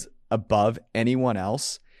 yards above anyone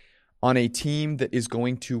else on a team that is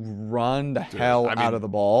going to run the hell out of the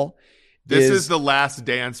ball... This is the last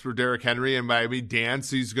dance for Derrick Henry, and by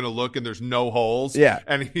dance, he's going to look and there's no holes. Yeah,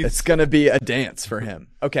 and it's going to be a dance for him.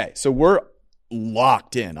 Okay, so we're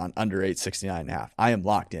locked in on under 869.5. I am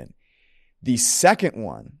locked in. The second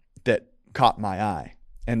one that caught my eye,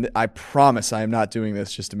 and I promise I am not doing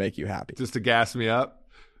this just to make you happy. Just to gas me up?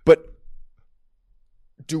 But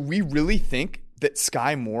do we really think that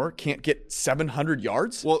Sky Moore can't get 700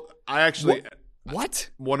 yards? Well, I actually... What?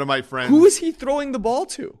 One of my friends. Who is he throwing the ball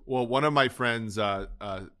to? Well, one of my friends, Sam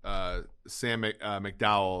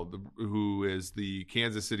McDowell, who is the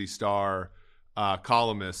Kansas City Star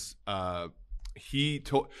columnist, he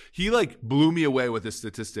blew me away with this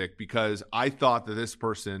statistic because I thought that this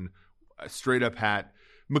person straight up hat.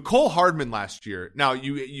 McCole Hardman last year. Now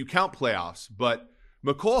you count playoffs, but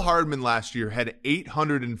McCole Hardman last year had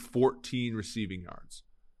 814 receiving yards.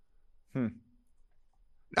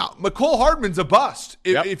 Now McCole Hardman's a bust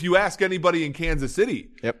if you ask anybody in Kansas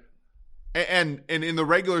City. Yep. And in the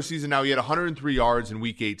regular season now, he had 103 yards in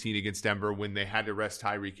Week 18 against Denver when they had to rest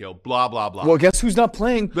Tyreek Hill. Blah blah blah. Well, guess who's not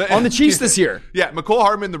playing on the Chiefs this year? Yeah, McCole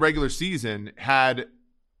Hardman in the regular season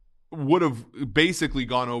would have basically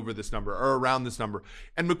gone over this number or around this number.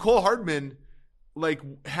 And McCole Hardman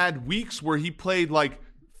had weeks where he played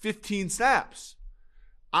 15 snaps.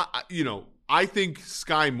 I think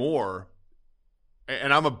Sky Moore,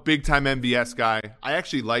 and I'm a big time MVS guy. I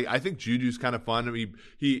think Juju's kind of fun. I mean,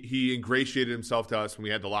 he ingratiated himself to us when we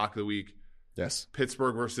had the lock of the week. Yes.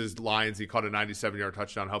 Pittsburgh versus Lions. He caught a 97-yard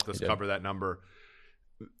touchdown, helped us cover that number.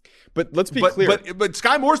 But let's be clear. But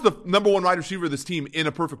Sky Moore's the number one wide receiver of this team in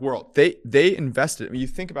a perfect world. They invested. I mean, you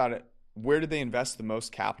think about it. Where did they invest the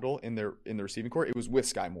most capital in the receiving core? It was with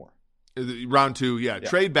Sky Moore. Round 2, yeah.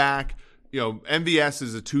 Trade back. MVS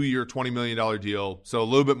is a 2-year, $20 million deal, so a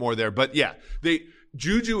little bit more there. But yeah,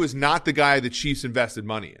 Juju is not the guy the Chiefs invested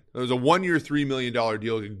money in. It was a 1-year, $3 million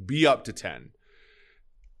deal. It could be up to 10.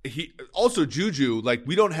 Juju,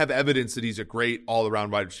 we don't have evidence that he's a great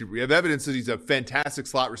all-around wide receiver. We have evidence that he's a fantastic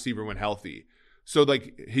slot receiver when healthy. So,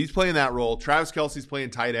 he's playing that role. Travis Kelce's playing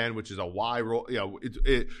tight end, which is a Y role. He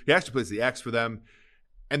actually plays the X for them.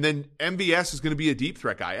 And then MVS is going to be a deep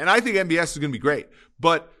threat guy. And I think MVS is going to be great.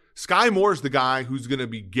 But Sky Moore is the guy who's going to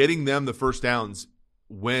be getting them the first downs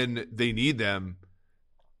when they need them.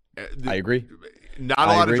 I agree. Not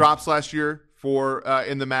a lot of drops last year for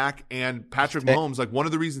in the MAC, and Patrick Mahomes. One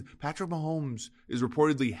of the reasons Patrick Mahomes is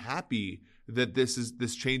reportedly happy that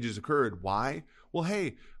this change has occurred. Why? Well,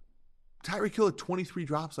 hey, Tyreek Hill had 23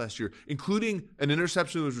 drops last year, including an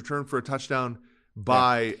interception that was returned for a touchdown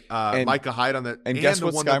by Micah Hyde on that, and guess the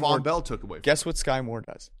what one Sky that Moore, Von Bell took away. Guess what Sky Moore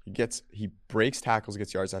does? He breaks tackles,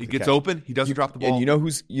 gets yards after he gets catch. open. He doesn't drop the ball. And you know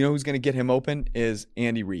who's going to get him open is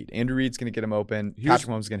Andy Reid. Andy Reid's going to get him open.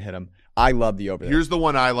 Patrick Mahomes is going to hit him. I love the over there. Here's the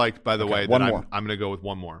one I liked, by the way. One that more. I'm going to go with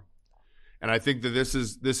one more. And I think that this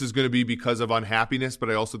is going to be because of unhappiness, but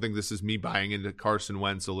I also think this is me buying into Carson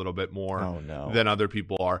Wentz a little bit more than other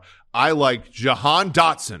people are. I like Jahan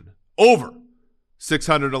Dotson over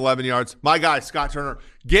 611 yards. My guy, Scott Turner,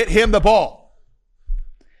 get him the ball.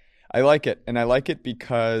 I like it. And I like it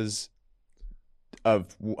because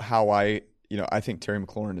of how I think Terry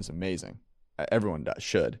McLaurin is amazing. Everyone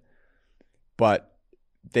should. But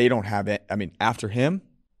they don't have it. I mean, after him,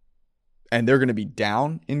 and they're going to be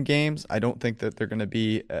down in games. I don't think that they're going to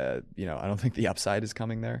be, I don't think the upside is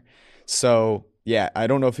coming there. So, yeah, I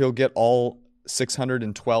don't know if he'll get all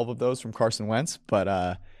 612 of those from Carson Wentz,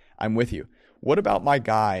 but I'm with you. What about my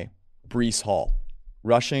guy, Breece Hall?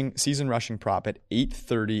 Season rushing prop at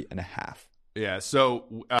 830.5. Yeah,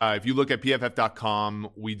 so if you look at PFF.com,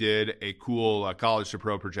 we did a cool college to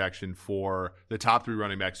pro projection for the top 3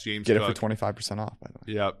 running backs. James Get Cook, it for 25% off, by the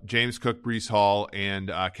way. Yeah, James Cook, Breece Hall,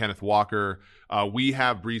 and Kenneth Walker. We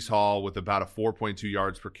have Breece Hall with about a 4.2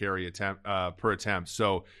 yards per carry per attempt.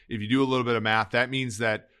 So if you do a little bit of math, that means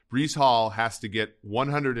that Breece Hall has to get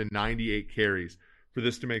 198 carries for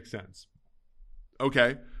this to make sense.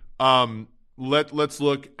 Okay. Let's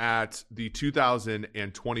look at the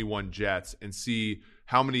 2021 Jets and see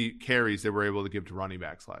how many carries they were able to give to running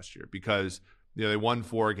backs last year, because they won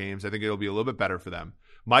 4 games. I think it'll be a little bit better for them.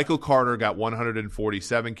 Michael Carter got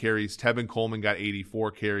 147 carries. Tevin Coleman got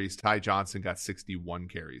 84 carries. Ty Johnson got 61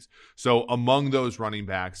 carries. So among those running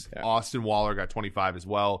backs, Austin Waller got 25 as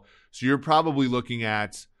well. So you're probably looking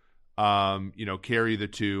at carry the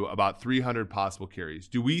 2, about 300 possible carries.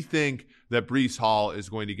 Do we think that Breece Hall is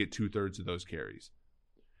going to get 2/3 of those carries?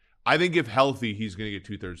 I think if healthy, he's going to get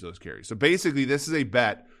 2/3 of those carries. So basically, this is a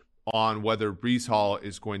bet on whether Breece Hall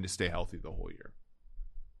is going to stay healthy the whole year.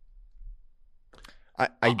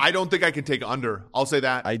 I don't think I can take under. I'll say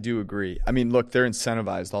that. I do agree. I mean, look, they're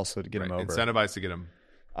incentivized also to get him over. Incentivized to get him.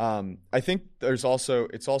 I think it's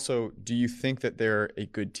also, do you think that they're a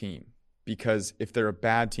good team? Because if they're a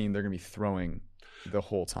bad team, they're going to be throwing the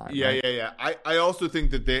whole time. Yeah, right? yeah. I also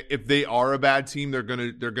think that if they are a bad team, they're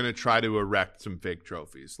gonna try to erect some fake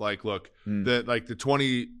trophies. Like, look, the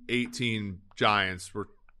 2018 Giants were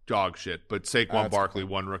dog shit, but Saquon Barkley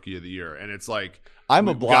won Rookie of the Year, and it's like I'm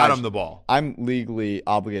obliged. Got him the ball. I'm legally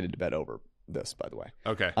obligated to bet over this, by the way.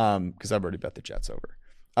 Okay. Because I've already bet the Jets over.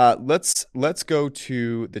 Let's go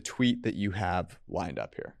to the tweet that you have lined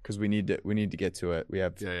up here, because we need to get to it. We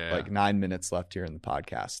have 9 minutes left here in the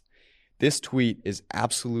podcast. This tweet is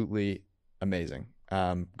absolutely amazing.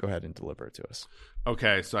 Go ahead and deliver it to us.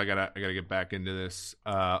 Okay, so I gotta get back into this.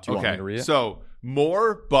 Do you want me to read it? So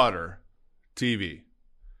More Butter TV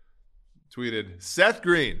tweeted Seth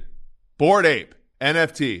Green, Bored Ape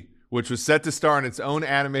NFT, which was set to star in its own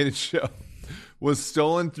animated show, was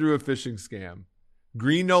stolen through a phishing scam.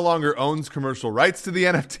 Green no longer owns commercial rights to the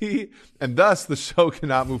NFT, and thus the show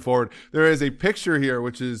cannot move forward. There is a picture here,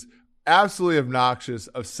 which is absolutely obnoxious,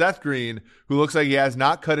 of Seth Green, who looks like he has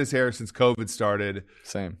not cut his hair since COVID started.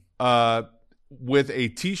 Same. With a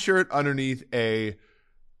T-shirt underneath a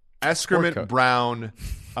excrement brown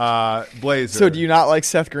blazer. So do you not like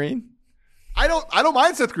Seth Green? I don't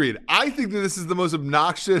mind Seth Green. I think that this is the most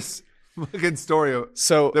obnoxious fucking story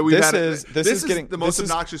that we've had. This is the most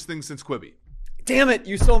obnoxious thing since Quibi. Damn it,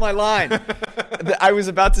 you stole my line. I was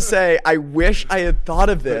about to say, I wish I had thought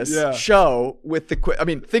of this show with the I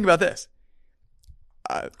mean, think about this.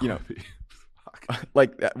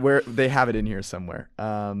 Like where they have it in here somewhere.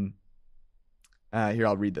 Here,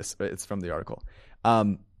 I'll read this. It's from the article.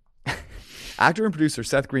 Actor and producer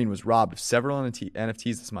Seth Green was robbed of several NFTs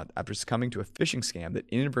this month after succumbing to a phishing scam that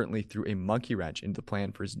inadvertently threw a monkey wrench into the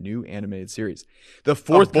plan for his new animated series. The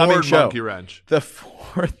forthcoming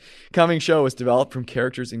show was developed from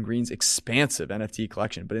characters in Green's expansive NFT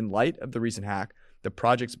collection, but in light of the recent hack, the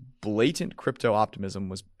project's blatant crypto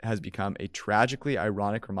optimism has become a tragically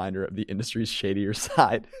ironic reminder of the industry's shadier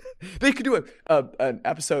side. They could do an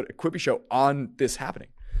episode, a Quibi show on this happening.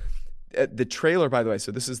 The trailer, by the way,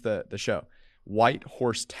 so this is the show. White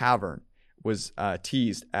Horse Tavern was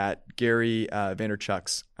teased at Gary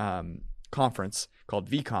Vaynerchuk's conference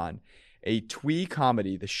called VCon, a twee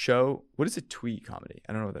comedy. The show, what is a twee comedy?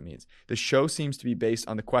 I don't know what that means. The show seems to be based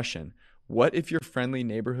on the question, what if your friendly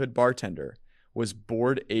neighborhood bartender was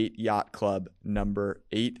Bored 8 Yacht Club number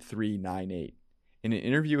 8398? In an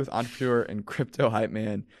interview with entrepreneur and crypto hype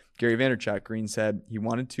man Gary Vaynerchuk, Green said he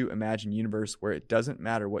wanted to imagine a universe where it doesn't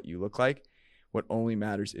matter what you look like. What only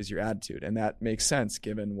matters is your attitude. And that makes sense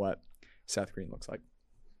given what Seth Green looks like.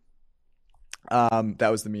 That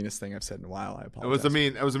was the meanest thing I've said in a while. I apologize. It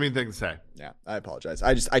was a mean thing to say. Yeah, I apologize.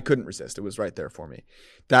 I couldn't resist. It was right there for me.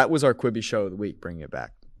 That was our Quibi show of the week, bringing it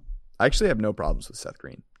back. I actually have no problems with Seth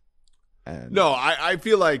Green. And I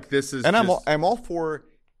feel like this is, and I'm all for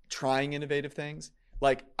trying innovative things.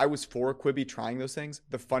 Like, I was for Quibi trying those things.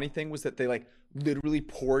 The funny thing was that they like literally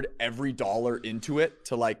poured every dollar into it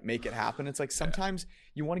to like make it happen. It's like sometimes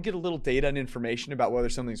you want to get a little data and information about whether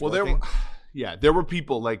something's working. There were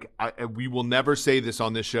people like we will never say this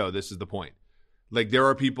on this show. This is the point. Like there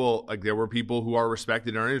were people who are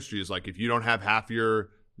respected in our industry. Is like, if you don't have half your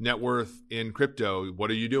net worth in crypto, what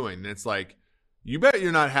are you doing? And it's like, you bet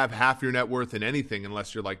you're not have half your net worth in anything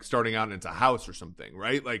unless you're like starting out and it's a house or something,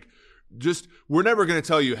 right? Like, just, we're never going to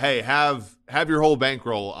tell you, hey, have your whole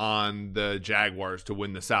bankroll on the Jaguars to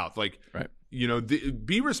win the South. Like, right.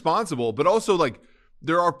 Be responsible, but also like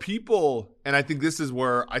there are people, and I think this is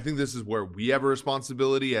where we have a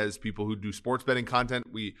responsibility as people who do sports betting content.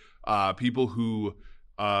 We people who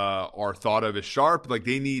are thought of as sharp, like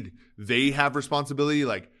they have responsibility.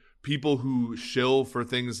 Like people who shill for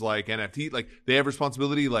things like NFT, like they have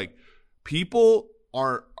responsibility. Like people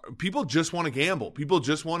just want to gamble. People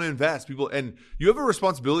just want to invest. And you have a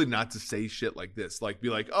responsibility not to say shit like this. Like be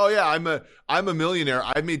like, oh yeah, I'm a millionaire.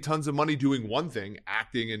 I've made tons of money doing one thing,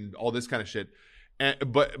 acting and all this kind of shit.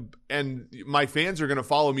 And my fans are going to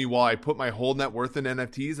follow me while I put my whole net worth in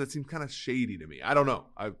NFTs. That seems kind of shady to me. I don't know.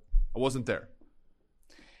 I wasn't there.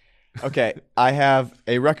 Okay. I have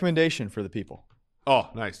a recommendation for the people. Oh,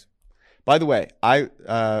 nice. By the way, I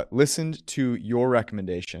listened to your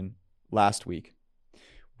recommendation last week,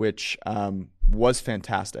 which was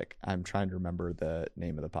fantastic. I'm trying to remember the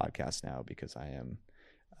name of the podcast now because I am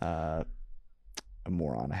a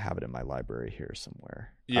moron. I have it in my library here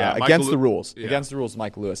somewhere. Yeah, Against the Rules,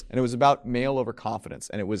 Michael Lewis. And it was about male overconfidence.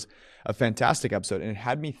 And it was a fantastic episode. And it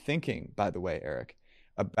had me thinking, by the way, Eric,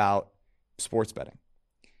 about sports betting.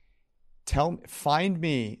 Find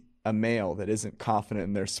me a male that isn't confident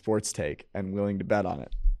in their sports take and willing to bet on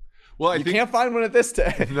it. Well, you can't find one at this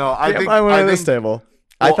table. No, I can't find one at this table.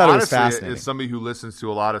 Well, I thought honestly, it was fascinating. As somebody who listens to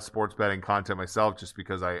a lot of sports betting content myself, just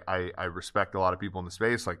because I respect a lot of people in the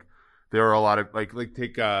space, like there are a lot of like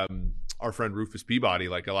take our friend Rufus Peabody.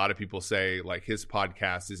 Like a lot of people say like his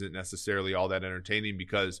podcast isn't necessarily all that entertaining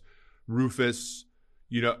because Rufus,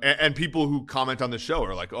 and people who comment on the show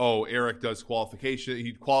are like, oh, Eric does qualification.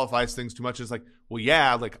 He qualifies things too much. It's like, well,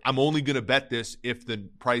 yeah, like I'm only going to bet this if the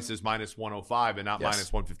price is minus 105 and not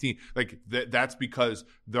minus 115. Like that's because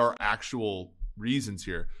there are actual reasons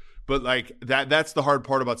here. But like that's the hard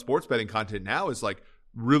part about sports betting content now is like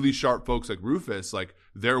really sharp folks like Rufus, like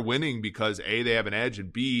they're winning because A, they have an edge,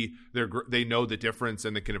 and B, they know the difference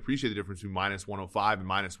and they can appreciate the difference between minus 105 and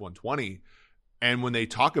minus 120. And when they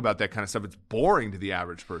talk about that kind of stuff, it's boring to the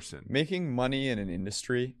average person. Making money in an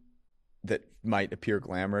industry that might appear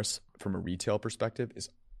glamorous from a retail perspective is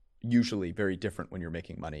usually very different when you're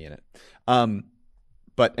making money in it.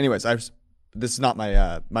 But anyways, this is not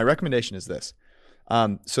my recommendation is this.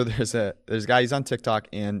 So there's a guy, he's on TikTok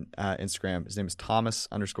and Instagram. His name is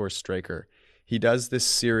Thomas_Straker. He does this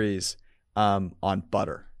series on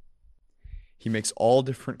butter. He makes all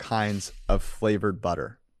different kinds of flavored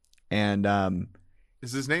butter. And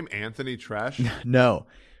is his name Anthony Trash? No,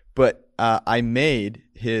 but I made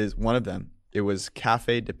one of them. It was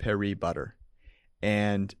Café de Paris butter,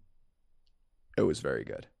 and it was very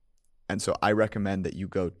good. And so I recommend that you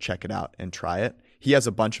go check it out and try it. He has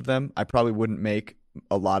a bunch of them. I probably wouldn't make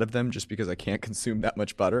a lot of them just because I can't consume that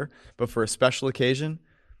much butter. But for a special occasion,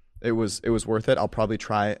 it was worth it. I'll probably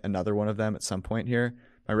try another one of them at some point here.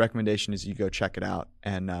 My recommendation is you go check it out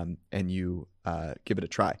and you give it a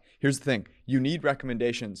try. Here's the thing. You need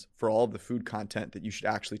recommendations for all of the food content that you should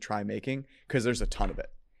actually try making because there's a ton of it.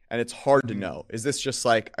 And it's hard to know. Is this just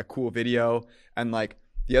like a cool video? And like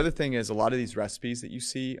the other thing is a lot of these recipes that you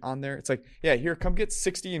see on there, it's like, yeah, here, come get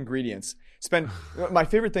 60 ingredients. My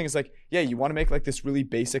favorite thing is like, yeah, you want to make like this really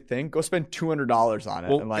basic thing? Go spend $200 on it.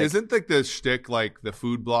 Well, and like, isn't like the shtick like the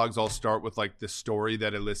food blogs all start with like the story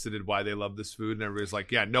that elicited why they love this food, and everybody's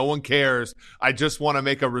like, yeah, no one cares. I just want to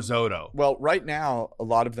make a risotto. Well, right now, a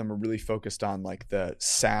lot of them are really focused on like the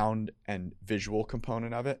sound and visual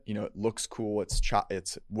component of it. You know, it looks cool.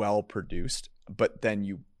 It's well produced, but then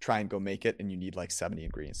you try and go make it and you need like 70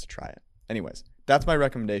 ingredients to try it. Anyways, that's my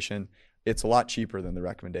recommendation. It's a lot cheaper than the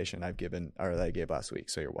recommendation that I gave last week.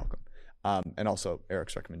 So you're welcome. And also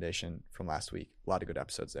Eric's recommendation from last week. A lot of good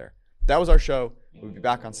episodes there. That was our show. We'll be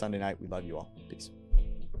back on Sunday night. We love you all. Peace.